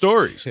from the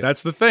stories.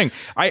 That's the thing.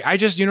 I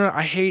just,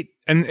 I hate,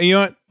 and you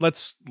know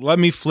what? Let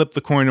me flip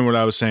the coin to what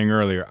I was saying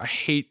earlier. I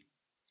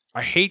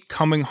hate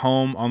coming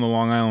home on the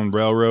Long Island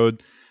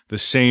Railroad the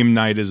same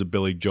night as a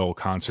Billy Joel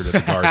concert at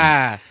the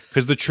Garden,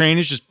 because the train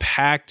is just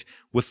packed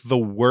with the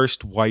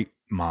worst white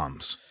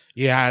moms.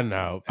 Yeah, I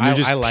know.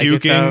 I like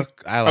puking. It though.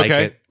 I like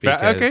it.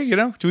 Because,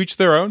 okay, to each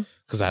their own.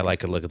 Because I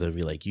like to look at them and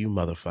be like, you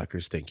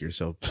motherfuckers think you're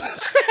so...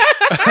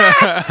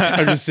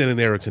 I'm just sitting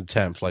there with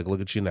contempt, like,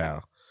 look at you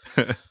now.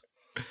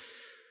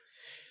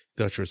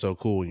 Thought you were so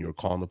cool when you were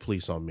calling the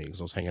police on me because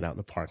I was hanging out in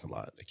the parking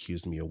lot,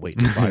 accused me of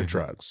waiting to buy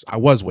drugs. I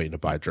was waiting to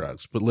buy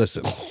drugs, but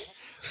listen,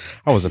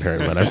 I wasn't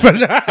hurting when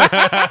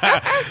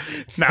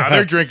No,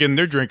 they're drinking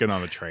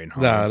on the train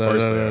home. No.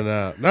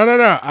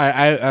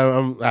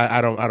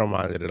 I don't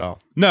mind it at all.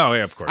 No,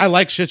 yeah, of course. I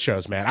like shit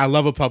shows, man. I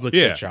love a public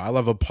shit show. I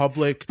love a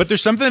public, but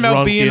there's something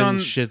about being on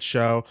shit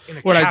show in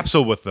a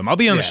capsule with them. I'll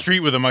be on the street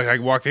with them. I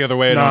walk the other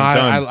way and I'm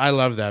done. I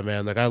love that,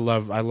 man. Like I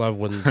love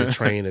when the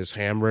train is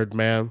hammered,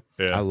 man.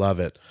 Yeah. I love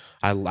it.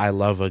 I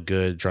love a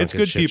good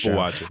drunken shit show. It's good people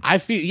watching.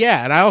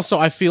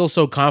 I feel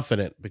so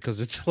confident because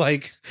it's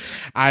like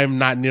I'm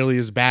not nearly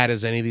as bad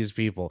as any of these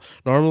people.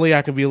 Normally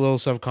I can be a little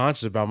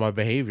self-conscious about my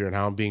behavior and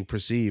how I'm being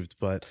perceived,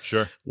 but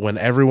when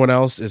everyone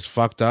else is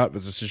fucked up,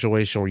 it's a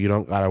situation where you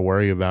don't gotta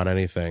worry about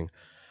anything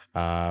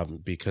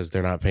because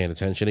they're not paying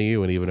attention to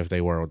you, and even if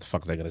they were, what the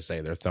fuck are they gonna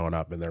say? They're throwing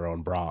up in their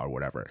own bra or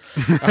whatever.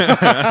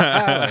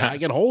 I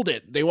can hold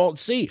it, they won't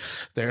see.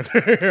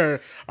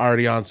 They're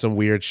already on some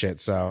weird shit,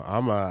 so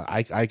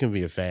I can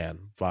be a fan.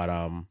 But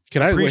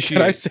can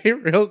I say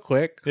real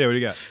quick? Yeah, what do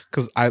you got?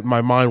 Because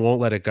my mind won't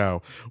let it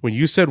go. When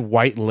you said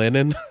white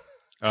linen,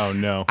 oh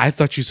no, I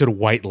thought you said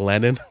white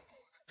Lenin.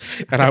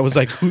 And I was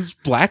like, who's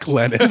Black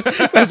Lenin?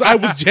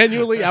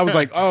 I was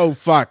like, oh,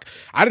 fuck.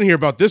 I didn't hear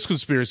about this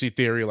conspiracy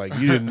theory. Like,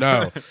 you didn't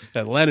know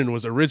that Lenin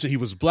was he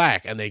was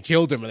black, and they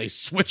killed him, and they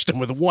switched him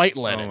with white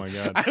Lenin. Oh, my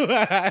God.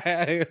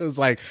 I was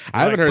like,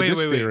 I haven't heard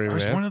this theory, man.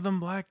 Was one of them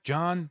black,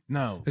 John?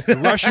 No. The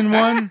Russian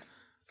one?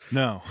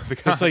 No.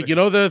 It's like,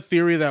 the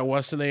theory that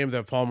what's the name,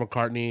 that Paul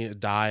McCartney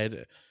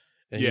died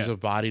and he's a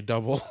body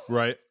double?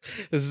 Right.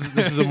 This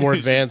is a more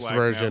advanced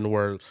version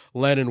where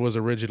Lenin was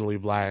originally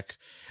black,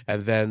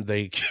 and then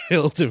they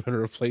killed him and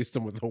replaced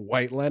him with a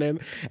white Lenin,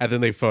 and then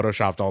they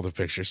photoshopped all the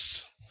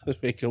pictures to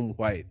make him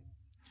white.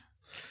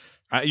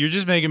 You're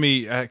just making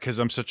me, because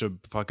I'm such a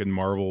fucking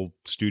Marvel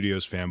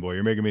Studios fanboy,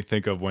 you're making me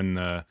think of when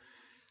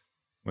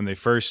they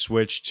first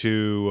switched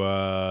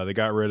to, they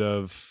got rid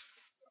of,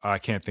 I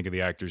can't think of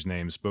the actors'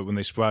 names, but when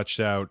they swatched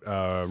out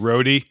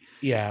Rhodey.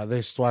 Yeah,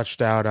 they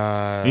swatched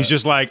out... he's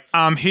just like,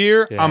 I'm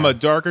here, I'm a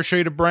darker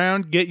shade of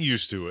brown, get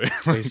used to it.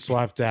 They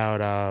swapped out,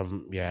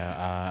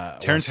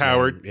 Terrence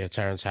Howard. Yeah,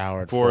 Terrence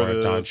Howard for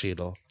Don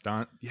Cheadle.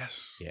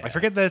 Yes. Yeah. I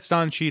forget that it's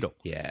Don Cheadle.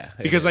 Yeah.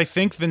 Because I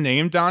think the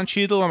name Don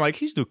Cheadle, I'm like,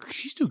 he's too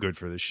good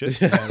for this shit.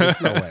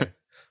 There's no way.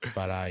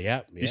 But,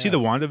 yeah. You see the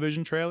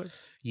WandaVision trailer?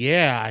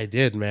 Yeah, I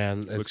did,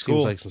 man. It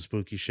seems like some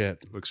spooky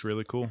shit. Looks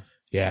really cool.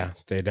 Yeah,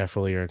 they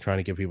definitely are trying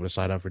to get people to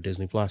sign up for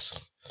Disney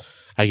Plus.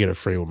 I get it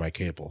free with my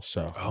cable,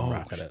 so I'm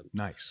rocking it.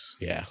 Nice.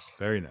 Yeah.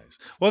 Very nice.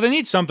 Well, they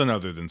need something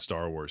other than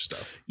Star Wars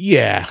stuff.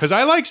 Yeah. Because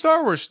I like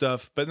Star Wars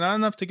stuff, but not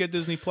enough to get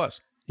Disney Plus.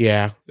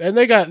 Yeah. And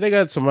they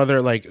got some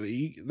other,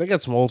 they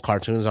got some old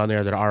cartoons on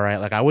there that are all right.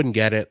 Like, I wouldn't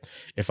get it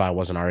if I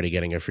wasn't already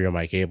getting it free on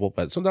my cable,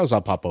 but sometimes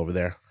I'll pop over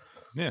there.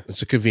 Yeah.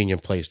 It's a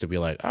convenient place to be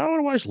like, I want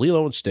to watch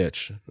Lilo and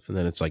Stitch. And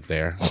then it's like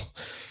there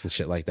and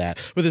shit like that.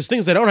 But there's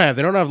things they don't have.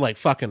 They don't have like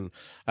fucking,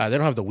 they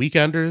don't have The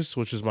Weekenders,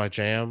 which is my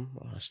jam.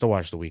 I still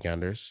watch The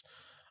Weekenders.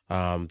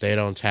 They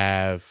don't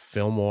have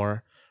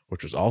Fillmore,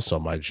 which was also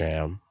my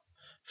jam.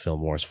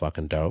 Fillmore's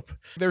fucking dope.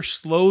 They're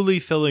slowly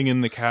filling in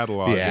the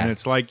catalog. Yeah. And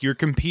it's like you're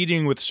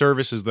competing with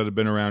services that have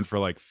been around for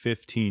like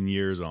 15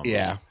 years almost.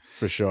 Yeah,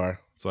 for sure.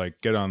 It's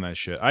like, get on that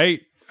shit. I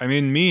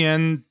mean, me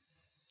and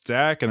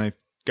Zach, and I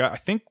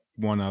think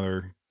one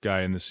other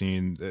guy in the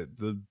scene,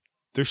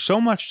 there's so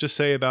much to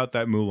say about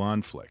that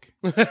Mulan flick.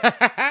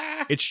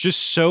 It's just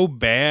so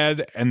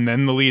bad, and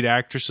then the lead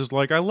actress is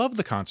like, I love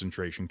the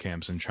concentration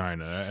camps in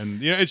China,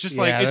 and it's just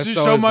like, it's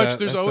just so much,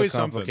 there's always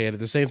something.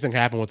 The same thing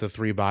happened with the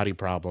 3 Body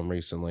Problem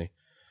recently.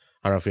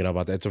 I don't know if you know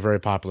about that. It's a very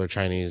popular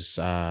Chinese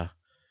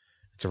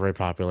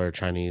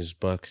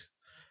book,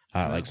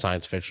 like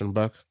science fiction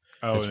book.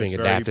 Oh, it's being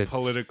adapted.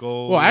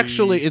 Political. Well,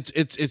 actually, it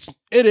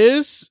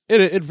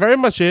very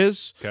much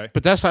is. Okay.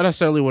 But that's not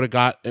necessarily what it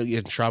got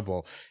in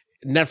trouble.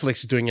 Netflix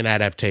is doing an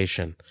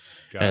adaptation,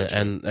 Gotcha.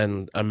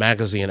 And a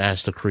magazine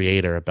asked the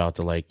creator about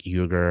the like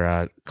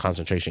Uyghur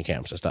concentration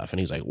camps and stuff, and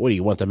he's like, "What do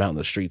you want them out in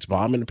the streets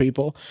bombing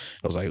people?"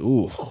 I was like,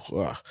 "Ooh,"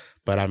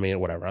 but I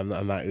mean, whatever. I'm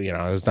not,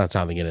 it's not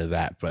sounding into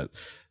that, but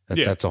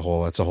that's a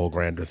whole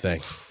grander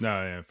thing.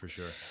 No, yeah, for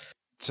sure.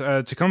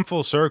 To come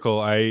full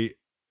circle,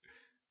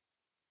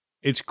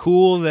 it's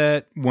cool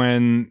that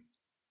when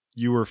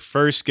you were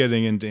first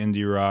getting into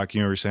indie rock,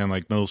 you were saying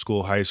like middle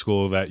school, high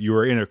school, that you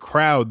were in a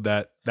crowd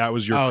that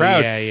was your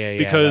crowd. Yeah.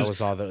 Because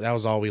that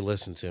was all we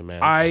listened to,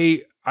 man.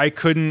 I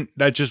couldn't.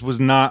 That just was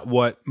not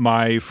what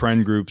my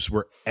friend groups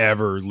were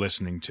ever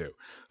listening to.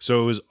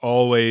 So it was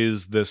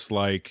always this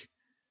like,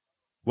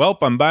 "Welp,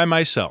 I'm by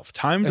myself.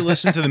 Time to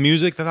listen to the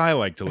music that I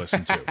like to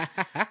listen to."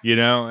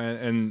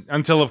 And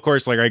until of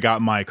course, like I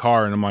got my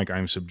car and I'm like,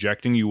 "I'm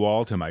subjecting you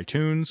all to my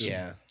tunes.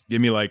 Yeah. Give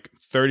me like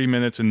 30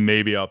 minutes and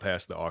maybe I'll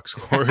pass the aux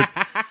cord."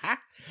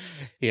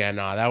 Yeah,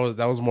 no,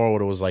 that was more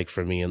what it was like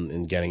for me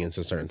in getting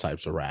into certain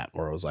types of rap,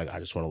 where it was like, I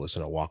just want to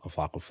listen to Waka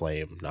Flocka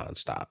Flame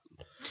nonstop.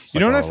 You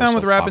know what I found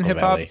with rap and hip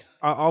hop?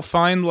 I'll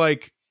find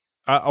like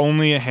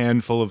only a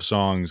handful of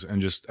songs,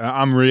 and just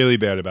I'm really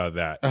bad about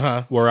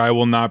that. Where I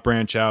will not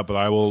branch out, but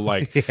I will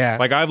like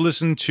like I've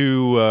listened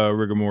to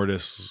Rigor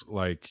Mortis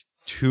like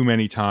too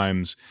many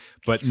times,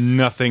 but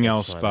nothing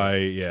else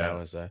funny. That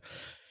was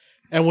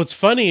and what's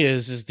funny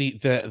is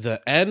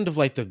the end of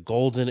like the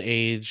golden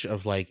age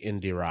of like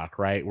indie rock,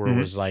 right? Where it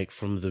was like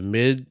from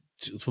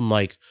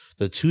like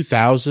the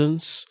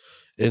 2000s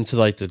into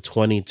like the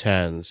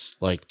 2010s,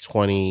 like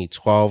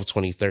 2012,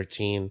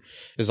 2013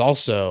 is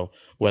also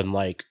when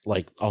like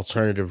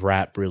alternative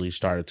rap really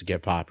started to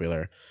get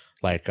popular.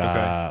 Like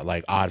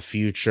Odd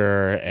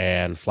Future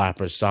and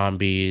Flapper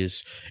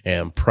Zombies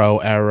and Pro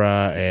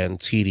Era and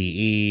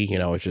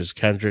TDE, which is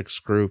Kendrick's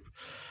group.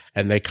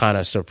 And they kind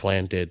of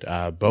supplanted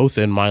both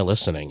in my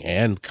listening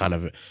and kind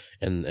of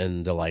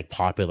in the like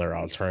popular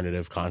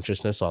alternative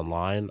consciousness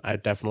online. I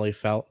definitely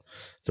felt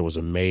there was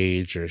a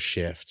major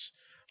shift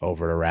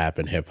over to rap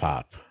and hip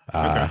hop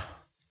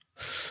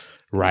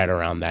right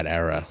around that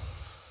era.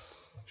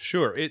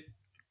 Sure. It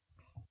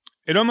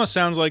almost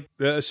sounds like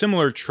a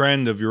similar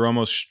trend of you're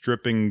almost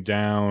stripping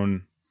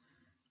down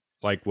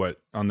like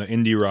what on the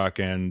indie rock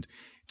end.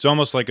 It's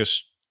almost like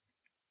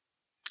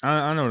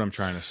I know what I'm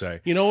trying to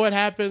say. You know what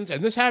happens?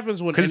 And this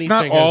happens when anything it's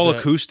not all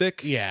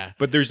acoustic. Yeah.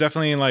 But there's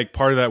definitely like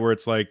part of that where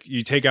it's like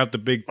you take out the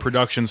big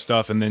production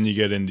stuff and then you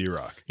get indie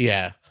rock.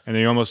 Yeah. And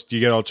then you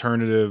get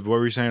alternative, what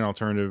were you saying?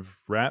 Alternative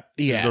rap?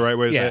 Yeah. Is the right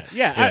way to say it?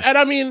 Yeah. And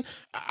I mean,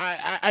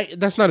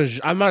 that's not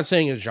I'm not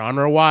saying it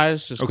genre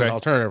wise, just because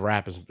alternative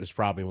rap is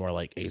probably more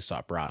like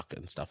Aesop Rock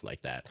and stuff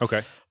like that.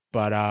 Okay.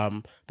 But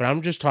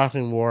I'm just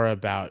talking more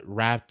about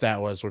rap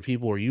that was where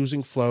people were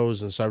using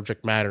flows and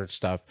subject matter and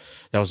stuff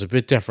that was a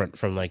bit different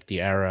from like the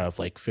era of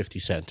like 50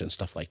 Cent and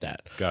stuff like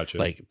that. Gotcha.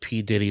 Like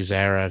P. Diddy's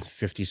era,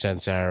 50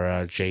 Cent's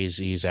era,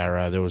 Jay-Z's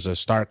era. There was a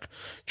stark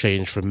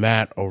change from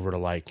that over to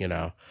like,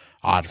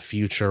 Odd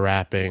Future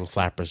rapping,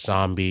 Flapper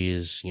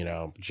Zombies,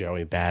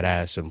 Joey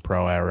Badass and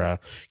Pro Era,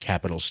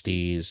 Capital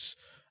Steez,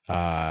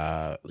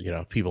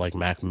 people like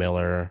Mac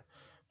Miller,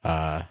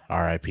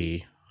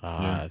 R.I.P.,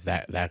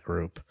 that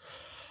group.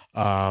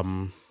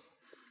 And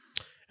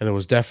there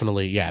was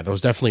definitely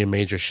a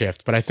major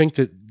shift, but I think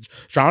that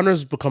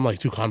genres become like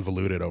too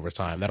convoluted over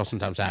time. That'll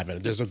sometimes happen.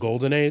 There's a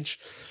golden age.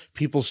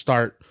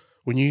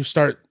 When you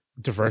start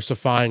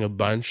diversifying a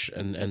bunch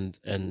and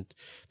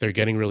they're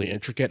getting really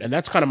intricate, and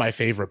that's kind of my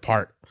favorite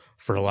part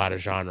for a lot of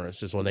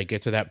genres is when they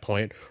get to that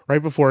point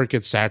right before it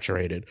gets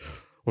saturated,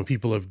 when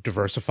people have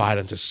diversified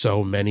into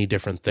so many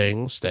different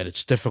things that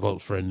it's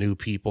difficult for new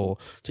people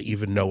to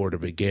even know where to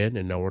begin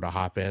and know where to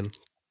hop in.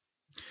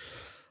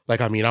 Like,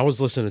 I mean, I was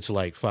listening to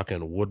like fucking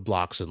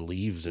Woodblocks and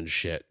Leaves and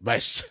shit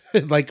by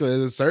like at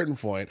a certain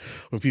point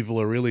when people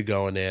are really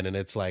going in, and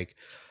it's like,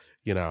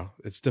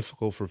 it's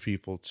difficult for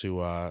people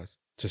to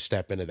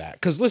step into that.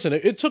 Because listen,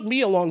 it took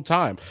me a long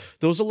time.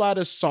 There was a lot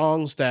of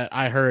songs that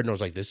I heard and I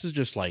was like, this is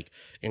just like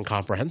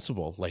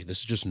incomprehensible. Like, this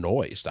is just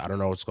noise. I don't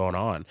know what's going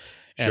on.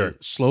 And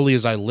slowly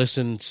as I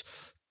listened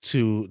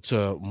to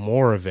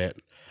more of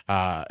it,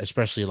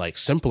 especially like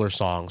simpler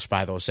songs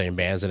by those same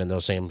bands and in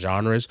those same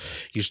genres,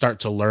 you start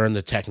to learn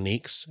the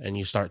techniques, and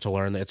you start to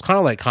learn that it's kind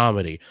of like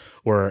comedy,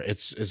 where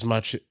it's as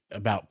much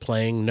about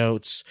playing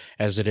notes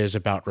as it is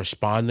about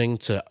responding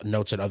to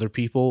notes that other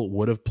people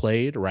would have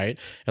played, right?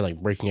 And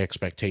like breaking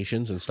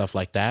expectations and stuff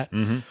like that.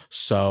 Mm-hmm.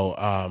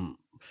 So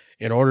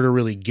in order to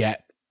really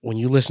when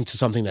you listen to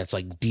something that's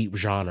like deep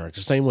genre, it's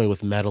the same way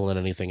with metal and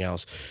anything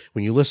else.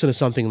 When you listen to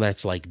something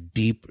that's like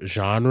deep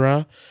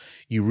genre,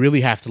 you really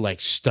have to like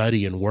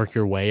study and work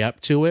your way up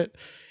to it,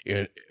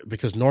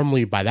 because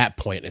normally by that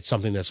point, it's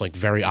something that's like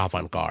very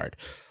avant-garde.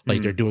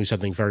 Like they're doing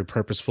something very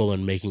purposeful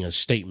and making a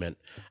statement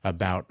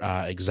about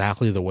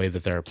exactly the way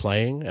that they're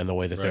playing and the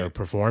way that they're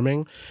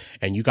performing.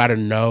 And you got to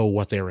know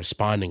what they're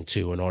responding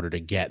to in order to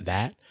get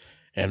that.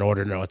 In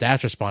order to know what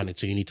that's responding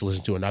to, you need to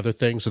listen to another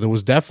thing. So there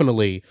was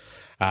definitely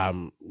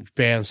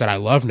bands that I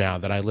love now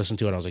that I listened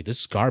to and I was like, this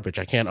is garbage.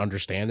 I can't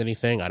understand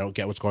anything. I don't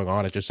get what's going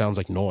on. It just sounds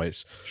like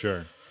noise.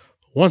 Sure.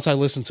 once I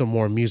listen to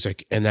more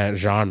music in that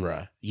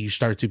genre, you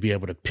start to be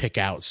able to pick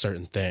out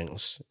certain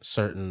things,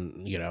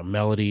 certain,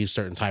 melodies,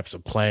 certain types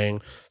of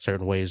playing,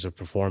 certain ways of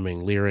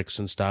performing lyrics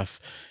and stuff.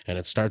 And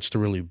it starts to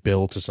really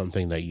build to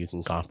something that you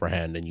can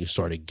comprehend and you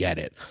sort of get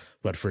it.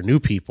 But for new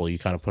people, you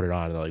kind of put it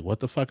on and they're like, what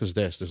the fuck is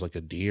this? There's like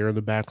a deer in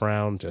the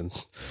background. And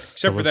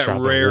except for that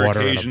rare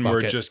occasion where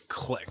it just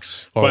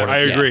clicks. But I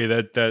agree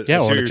that yeah, I see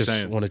when, what it you're just,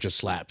 saying. when it just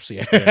slaps.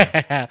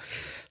 Yeah.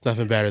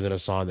 Nothing better than a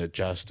song that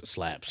just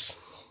slaps.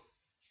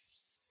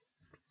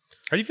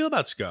 How do you feel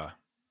about ska?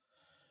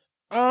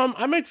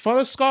 I make fun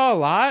of ska a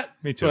lot.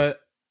 Me too.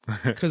 But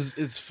because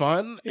it's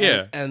fun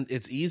and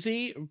it's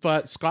easy,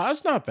 but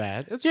ska's not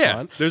bad. It's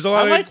fun. There's a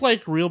lot I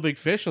like Real Big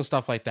Fish and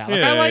stuff like that.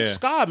 Like I like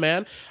ska,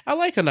 man. I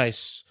like a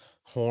nice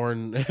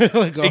horn.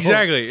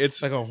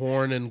 It's like a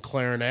horn and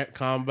clarinet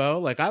combo.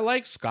 Like I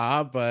like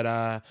ska,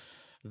 but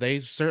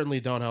they certainly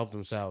don't help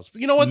themselves.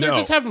 But you know what? They're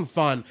just having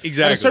fun.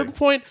 Exactly. At a certain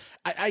point,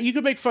 you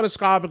can make fun of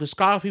ska because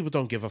ska people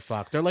don't give a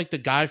fuck. They're like the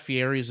Guy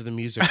Fieri's of the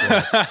music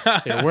world.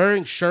 They're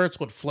wearing shirts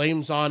with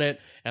flames on it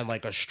and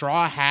like a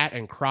straw hat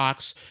and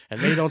Crocs, and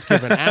they don't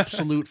give an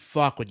absolute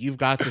fuck what you've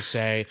got to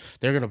say.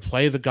 They're going to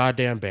play the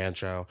goddamn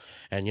banjo.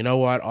 And you know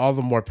what? All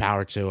the more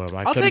power to them.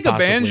 I'll take a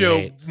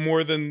banjo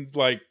more than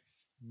like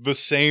the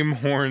same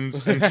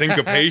horns and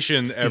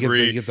syncopation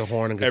you get the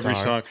horn and guitar. Every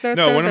song.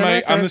 No,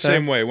 I'm the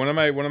same way. One of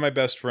my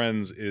best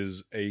friends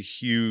is a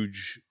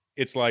huge,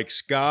 it's like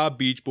ska,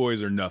 Beach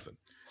Boys or nothing.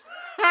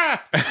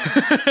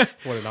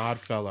 What an odd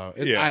fellow.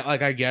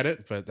 I get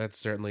it, but that's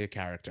certainly a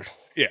character.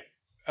 Yeah.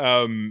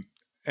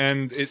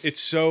 And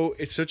it's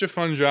such a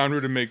fun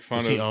genre to make fun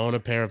of. Does he own a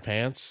pair of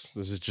pants?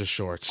 This is just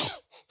shorts.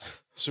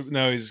 So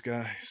no, he's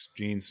got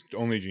jeans,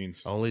 only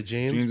jeans. Only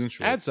jeans? Jeans and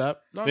shorts. Adds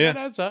up. No, that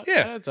adds up.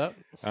 Yeah. That adds up.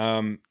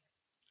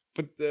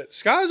 But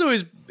ska has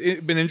always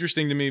been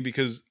interesting to me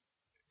because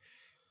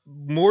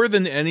more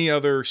than any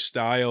other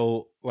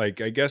style, like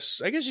I guess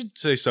you'd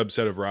say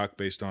subset of rock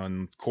based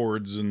on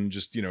chords and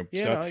just, stuff.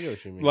 No, I get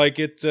what you mean. Like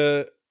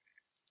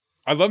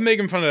I love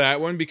making fun of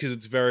that one because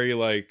it's very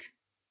like,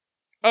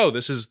 oh,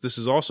 this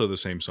is also the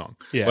same song.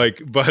 Yeah.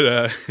 Like, but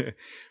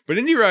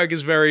indie rock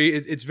is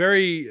it's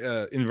very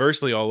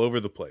inversely all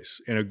over the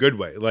place in a good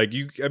way. Like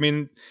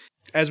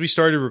as we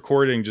started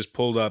recording, just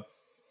pulled up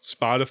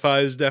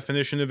Spotify's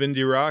definition of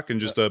indie rock and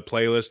just a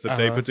playlist that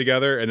they put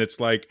together. And it's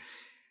like,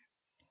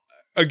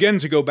 again,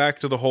 to go back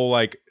to the whole,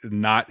 like,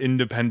 not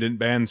independent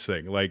bands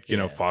thing, like,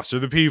 Foster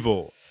the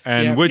People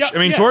and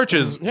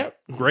Torches,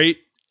 great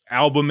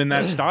album in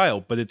that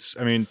style, but it's,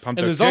 Pump Up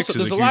Kicks is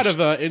there's a lot of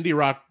indie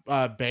rock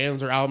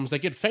bands or albums that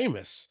get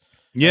famous.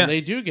 Yeah, and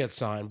they do get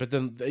signed, but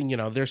then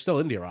they're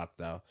still indie rock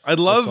though. I'd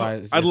love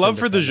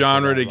for the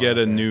genre to get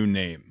a new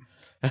name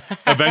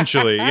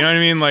eventually. You know what I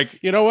mean? Like,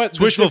 you know what? It's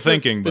wishful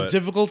thinking. The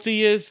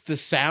difficulty is the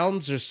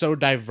sounds are so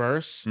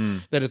diverse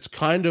that it's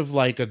kind of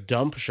like a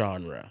dump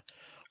genre,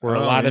 where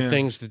a lot of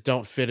things that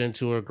don't fit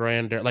into a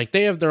grander, like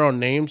they have their own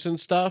names and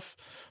stuff,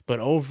 but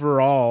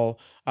overall,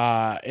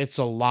 it's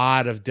a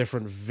lot of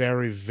different,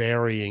 very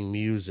varying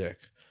music.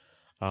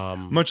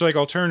 Much like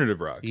alternative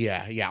rock.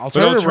 Yeah.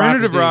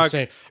 Alternative rock,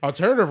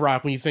 alternative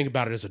rock, when you think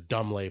about it, is a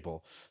dumb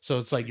label. So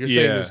it's like you're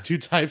saying there's two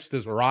types.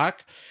 There's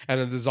rock, and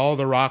then there's all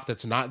the rock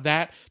that's not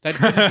that. That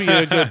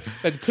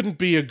couldn't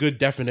be a good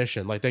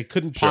definition. Like they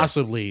couldn't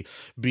possibly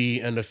be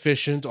an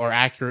efficient or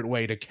accurate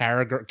way to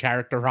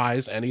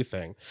characterize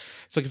anything.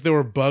 It's like if there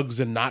were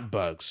bugs and not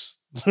bugs.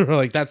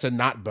 Like that's a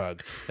not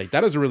bug. Like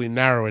that doesn't really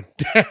narrow it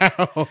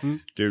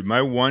down. Dude,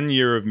 my 1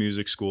 year of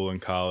music school in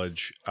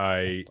college,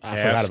 I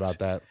forgot about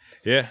that.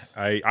 Yeah,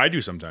 I do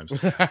sometimes.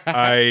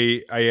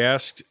 I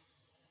asked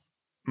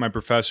my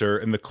professor,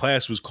 and the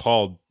class was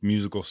called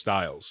Musical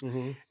Styles.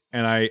 Mm-hmm.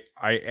 And I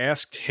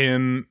asked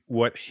him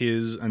what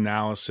his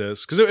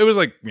analysis, because it was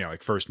like,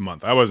 like first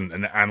month. I wasn't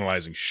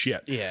analyzing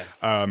shit. Yeah.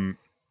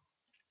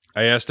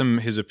 I asked him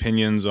his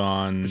opinions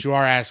on. But you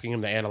are asking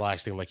him to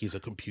analyze things like he's a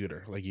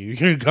computer. Like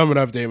you're coming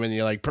up to him and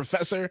you're like,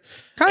 Professor.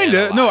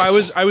 Kinda. No,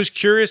 I was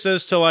curious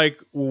as to like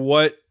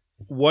what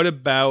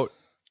about.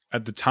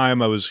 At the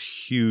time, I was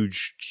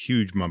huge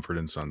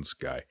Mumford & Sons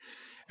guy.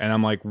 And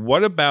I'm like,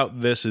 what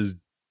about this is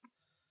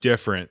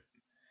different?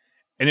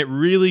 And it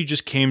really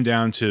just came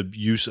down to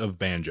use of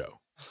banjo.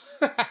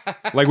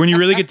 Like, when you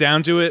really get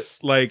down to it,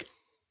 like,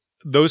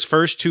 those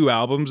first two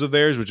albums of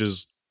theirs, which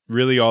is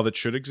really all that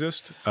should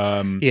exist.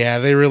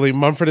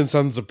 Mumford &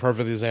 Sons is a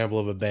perfect example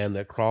of a band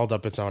that crawled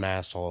up its own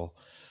asshole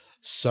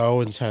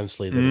so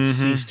intensely that it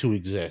ceased to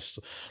exist.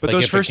 But like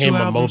those first two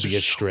albums became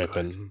a Mobius strip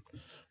and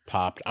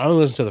popped. I only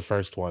listened to the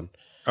first one.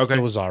 Okay,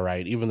 it was all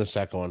right. Even the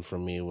second one for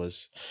me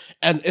was,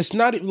 and it's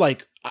not even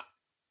like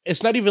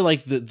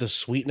the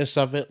sweetness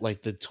of it,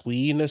 like the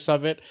tweeness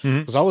of it.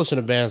 Because I'll listen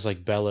to bands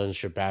like Bella and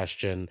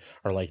Sebastian,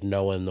 or like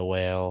Noah and the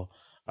Whale,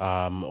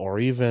 or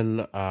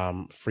even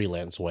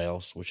Freelance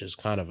Whales, which is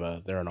kind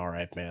of they're an all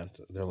right band.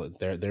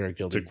 They're a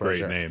guilty pleasure.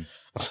 It's a great name.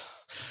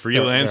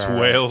 Freelance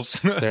Whales.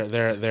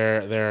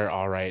 they're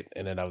all right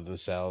in and of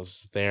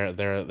themselves. They're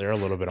a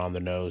little bit on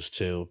the nose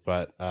too,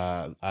 but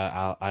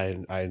I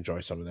enjoy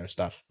some of their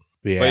stuff.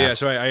 Yeah. But yeah,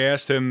 so I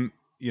asked him,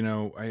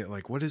 I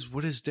like, what is,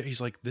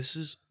 he's like,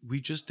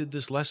 we just did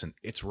this lesson.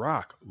 It's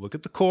rock. Look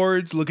at the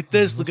chords. Look at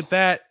this. Look at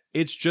that.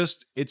 It's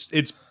just,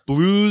 it's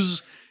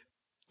blues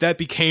that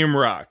became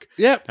rock.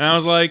 Yep. And I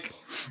was like,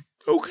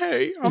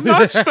 okay, I'm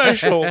not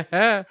special.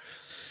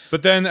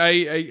 But then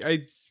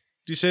I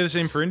do say the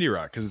same for indie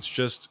rock,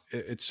 because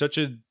it's such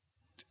a,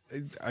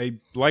 I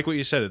like what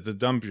you said. It's a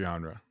dumb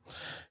genre.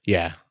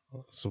 Yeah.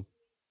 It's a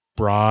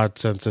broad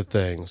sense of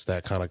things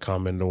that kind of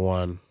come into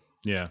one.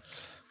 Yeah.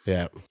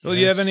 Yeah. Well, do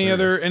you have any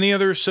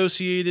other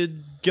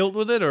associated guilt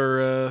with it,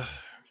 or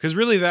because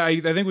really that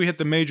I think we hit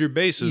the major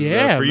bases.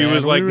 Yeah, for you man,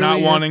 is like really not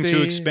wanting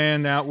to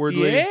expand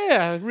outwardly.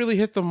 Yeah, really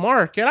hit the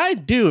mark, and I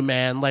do,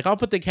 man. Like, I'll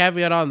put the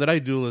caveat on that I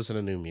do listen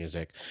to new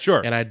music,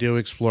 sure, and I do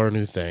explore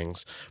new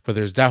things. But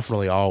there's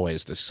definitely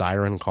always the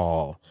siren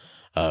call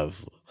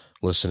of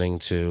listening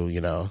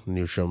to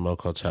Neutral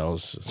Milk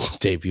Hotel's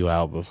debut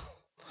album.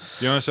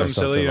 You know something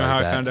silly? You know how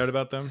I found out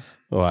about them?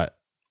 What?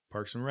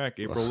 Parks and Rec,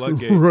 April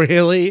Ludgate.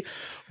 Really?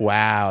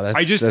 Wow.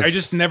 I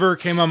just never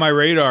came on my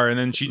radar, and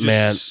then she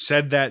just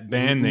said that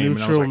band name,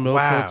 and I was like, Milk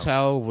wow.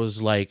 Hotel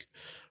was like,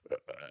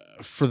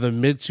 for the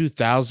mid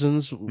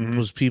 2000s,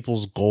 was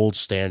people's gold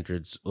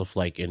standards of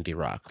like indie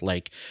rock.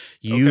 Like,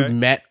 you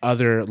met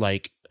other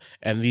like,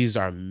 and these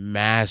are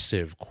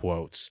massive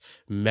quotes,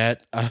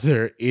 met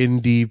other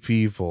indie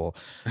people.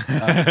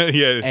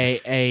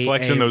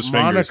 Flexing those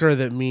moniker fingers.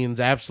 that means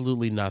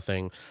absolutely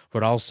nothing,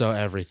 but also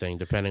everything,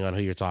 depending on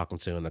who you're talking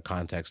to and the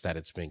context that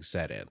it's being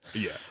said in.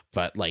 Yeah.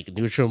 But like,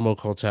 Neutral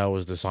Milk Hotel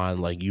was the sign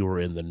like you were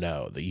in the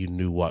know, that you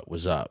knew what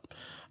was up.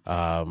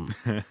 And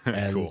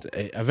cool.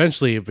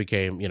 Eventually it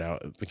became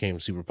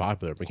super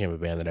popular. It became a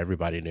band that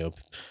everybody knew.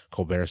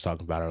 Colbert's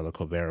talking about it on the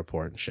Colbert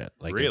Report and shit.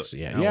 Like, really?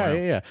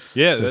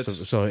 Yeah.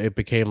 So it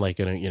became like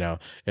an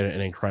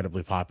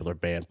incredibly popular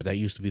band. But that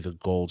used to be the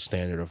gold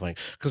standard of like,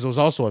 because it was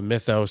also a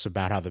mythos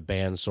about how the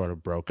band sort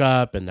of broke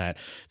up and that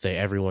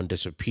everyone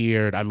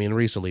disappeared. I mean,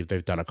 recently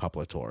they've done a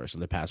couple of tours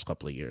in the past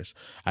couple of years.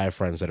 I have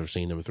friends that have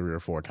seen them 3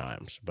 or 4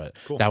 times, but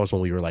that was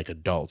when we were like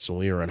adults. When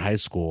we were in high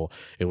school,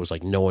 it was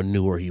like no one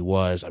knew where he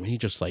was. I mean, he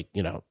just like,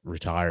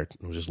 retired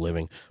and was just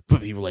living,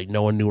 but people like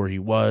no one knew where he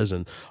was,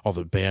 and all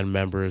the band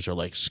members are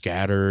like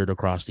scattered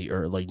across the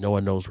earth. Like, no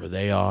one knows where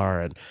they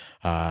are. And,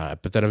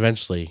 but then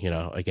eventually,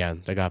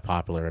 again, they got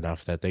popular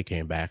enough that they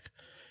came back.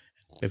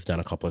 They've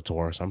done a couple of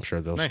tours. I'm sure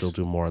they'll still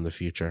do more in the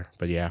future,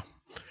 but yeah.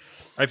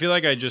 I feel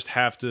like I just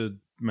have to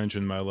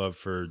mention my love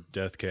for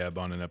Death Cab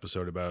on an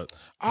episode about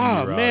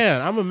indie rock.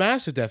 Man, I'm a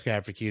massive Death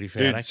Cab for Cutie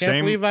fan. Dude, I can't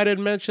believe I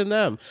didn't mention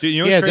them. Dude,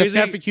 you know what's crazy?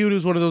 Death Cab for Cutie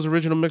is one of those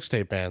original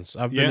mixtape bands.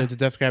 I've been into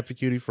Death Cab for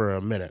Cutie for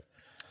a minute.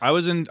 I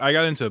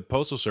got into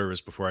Postal Service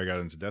before I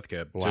got into Death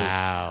Cab.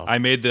 Wow. I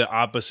made the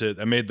opposite.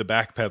 I made the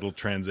backpedal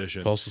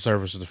transition. Postal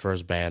Service was the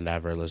first band I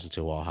ever listened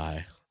to while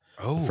high.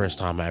 Oh. The first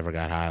time I ever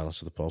got high, I listened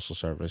to the Postal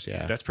Service.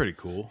 Yeah. That's pretty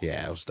cool.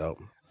 Yeah, it was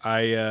dope.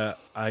 I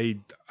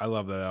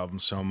love that album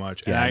so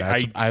much. Yeah,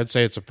 and I would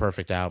say it's a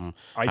perfect album.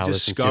 I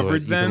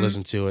discovered them. You can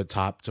listen to it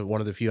top to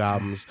one of the few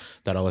albums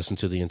that I listen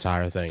to the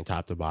entire thing,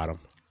 top to bottom.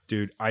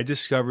 Dude, I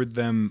discovered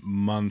them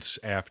months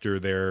after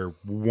their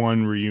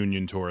one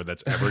reunion tour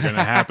that's ever going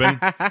to happen.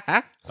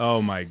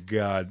 Oh my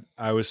God.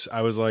 I was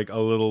like a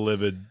little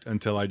livid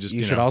until I just,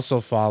 you should also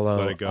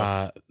follow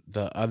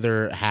the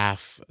other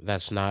half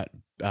that's not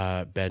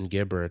Ben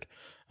Gibbard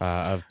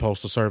of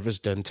Postal Service,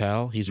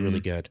 Dentel. He's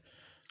really good.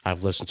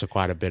 I've listened to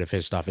quite a bit of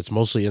his stuff. It's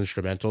mostly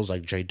instrumentals,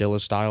 like Jay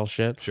Dilla style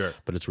shit. Sure.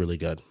 But it's really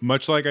good.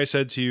 Much like I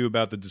said to you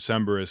about the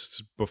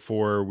Decemberists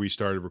before we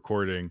started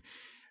recording,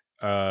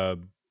 not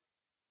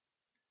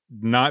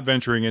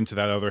venturing into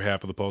that other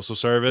half of the Postal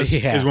Service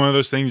is one of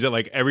those things that,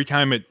 like, every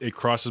time it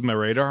crosses my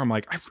radar, I'm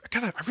like, I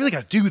really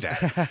gotta do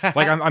that.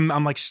 Like,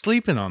 I'm like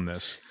sleeping on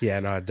this. Yeah,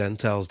 no,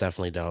 Dentel's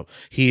definitely dope.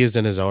 He is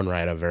in his own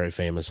right a very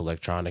famous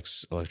electronic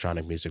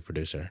music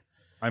producer.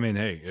 I mean,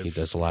 hey, he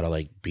does a lot of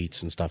like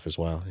beats and stuff as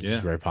well. He's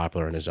very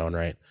popular in his own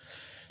right.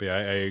 But yeah, I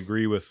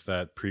agree with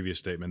that previous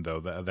statement though.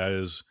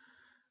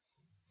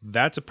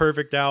 That's a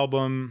perfect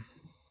album.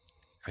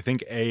 I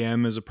think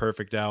AM is a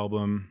perfect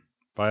album,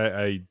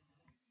 but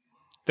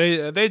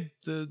they'd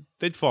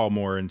fall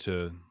more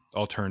into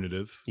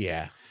alternative.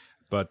 Yeah.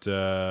 But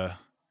and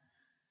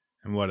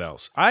what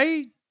else?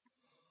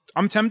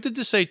 I'm tempted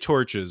to say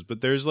Torches,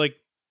 but there's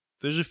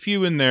a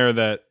few in there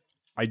that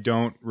I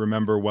don't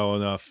remember well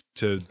enough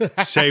to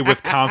say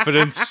with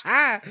confidence.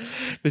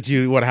 That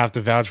you would have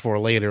to vouch for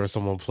later if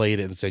someone played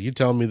it and said, you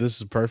telling me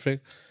this is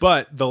perfect?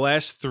 But the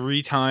last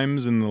 3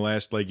 times in the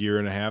last like year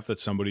and a half that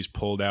somebody's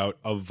pulled out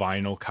a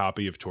vinyl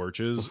copy of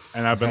Torches,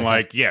 and I've been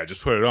like, yeah,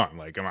 just put it on.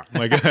 Like, come on.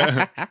 Like,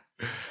 all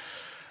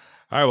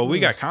right, well, we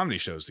got comedy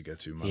shows to get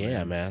to,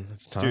 man.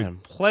 It's time.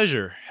 Dude,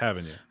 pleasure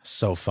having you.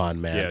 So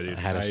fun, man. Yeah, dude,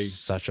 I had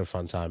such a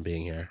fun time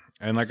being here.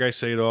 And like I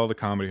say to all the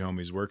comedy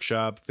homies,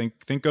 workshop.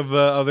 Think of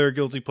other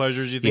guilty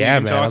pleasures you think you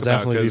can man, talk I'll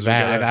definitely about. Be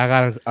back. I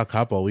got a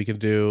couple. We can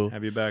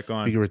have you back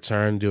on. We can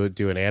return,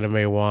 do an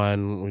anime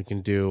one. We can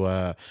do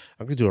I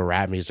could do a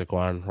rap music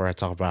one where I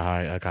talk about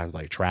how I kind of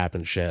like trap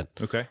and shit.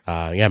 Okay.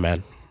 Yeah,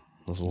 man.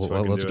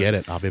 Let's get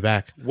it. I'll be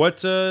back. What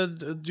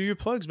do your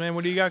plugs, man?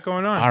 What do you got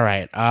going on? All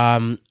right.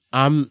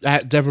 I'm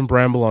at Devin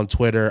Bramble on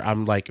Twitter.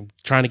 I'm like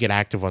trying to get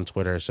active on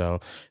Twitter, so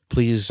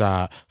please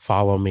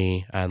follow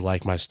me and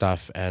like my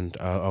stuff and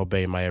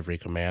obey my every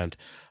command.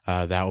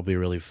 That will be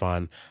really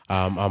fun.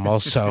 I'm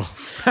also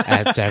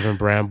at Devin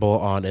Bramble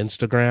on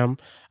Instagram.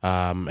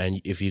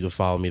 And if you could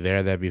follow me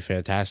there, that'd be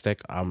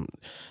fantastic.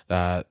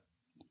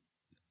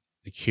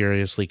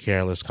 Curiously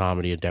Careless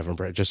Comedy at Devin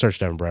Bramble. Just search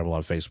Devin Bramble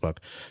on Facebook.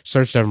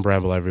 Search Devin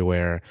Bramble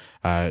everywhere.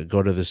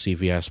 Go to the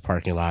CVS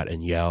parking lot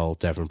and yell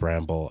Devin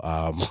Bramble.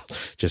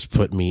 Just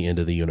put me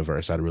into the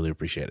universe. I'd really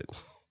appreciate it.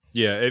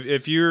 Yeah,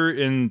 if you're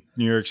in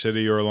New York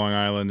City or Long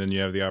Island and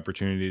you have the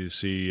opportunity to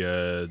see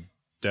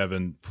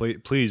Devin,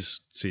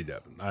 please see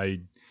Devin. I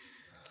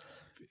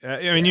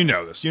mean, you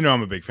know this. You know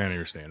I'm a big fan of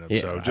your stand-up.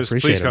 Yeah, so just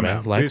please come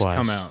out. Likewise. Please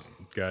come out,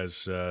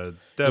 guys. You'll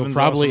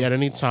probably awesome. At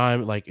any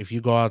time, like if you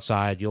go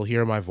outside, you'll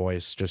hear my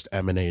voice just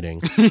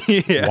emanating.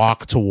 Yeah.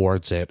 Walk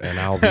towards it, and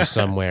I'll be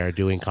somewhere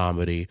doing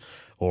comedy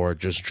or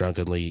just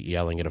drunkenly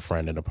yelling at a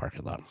friend in a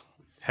parking lot.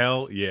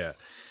 Hell yeah.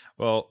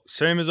 Well,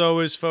 same as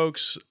always,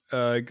 folks,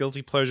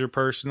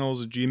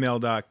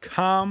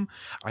 guiltypleasurepersonals@gmail.com.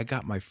 I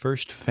got my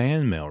first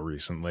fan mail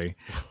recently.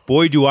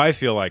 Boy, do I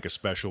feel like a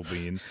special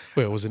bean.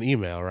 Wait, it was an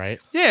email, right?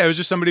 Yeah, it was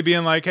just somebody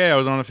being like, hey, I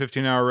was on a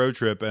 15-hour road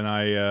trip and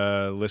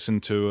I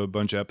listened to a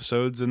bunch of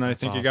episodes and I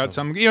think awesome. You got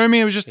some, you know what I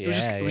mean? It was just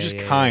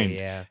kind.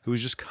 Yeah. It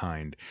was just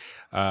kind.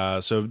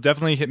 So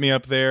definitely hit me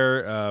up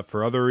there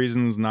for other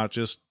reasons, not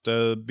just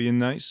being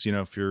nice. You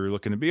know, if you're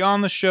looking to be on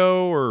the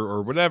show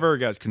or whatever,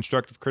 got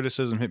constructive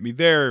criticism, hit me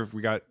there.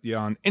 We got you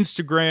on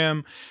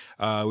Instagram.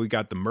 We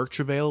got the merch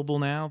available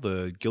now,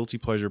 the Guilty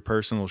Pleasure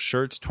Personal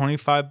shirts,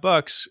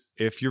 $25.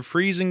 If you're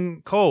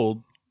freezing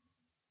cold,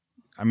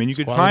 I mean, you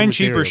could find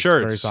cheaper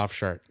shirts. Very soft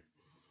shirt.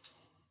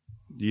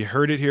 You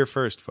heard it here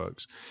first,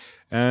 folks.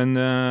 And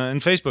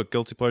Facebook,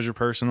 Guilty Pleasure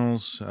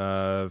Personals,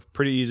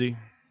 pretty easy.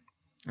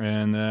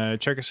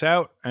 And check us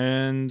out,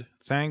 and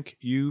thank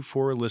you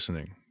for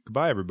listening.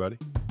 Goodbye, everybody.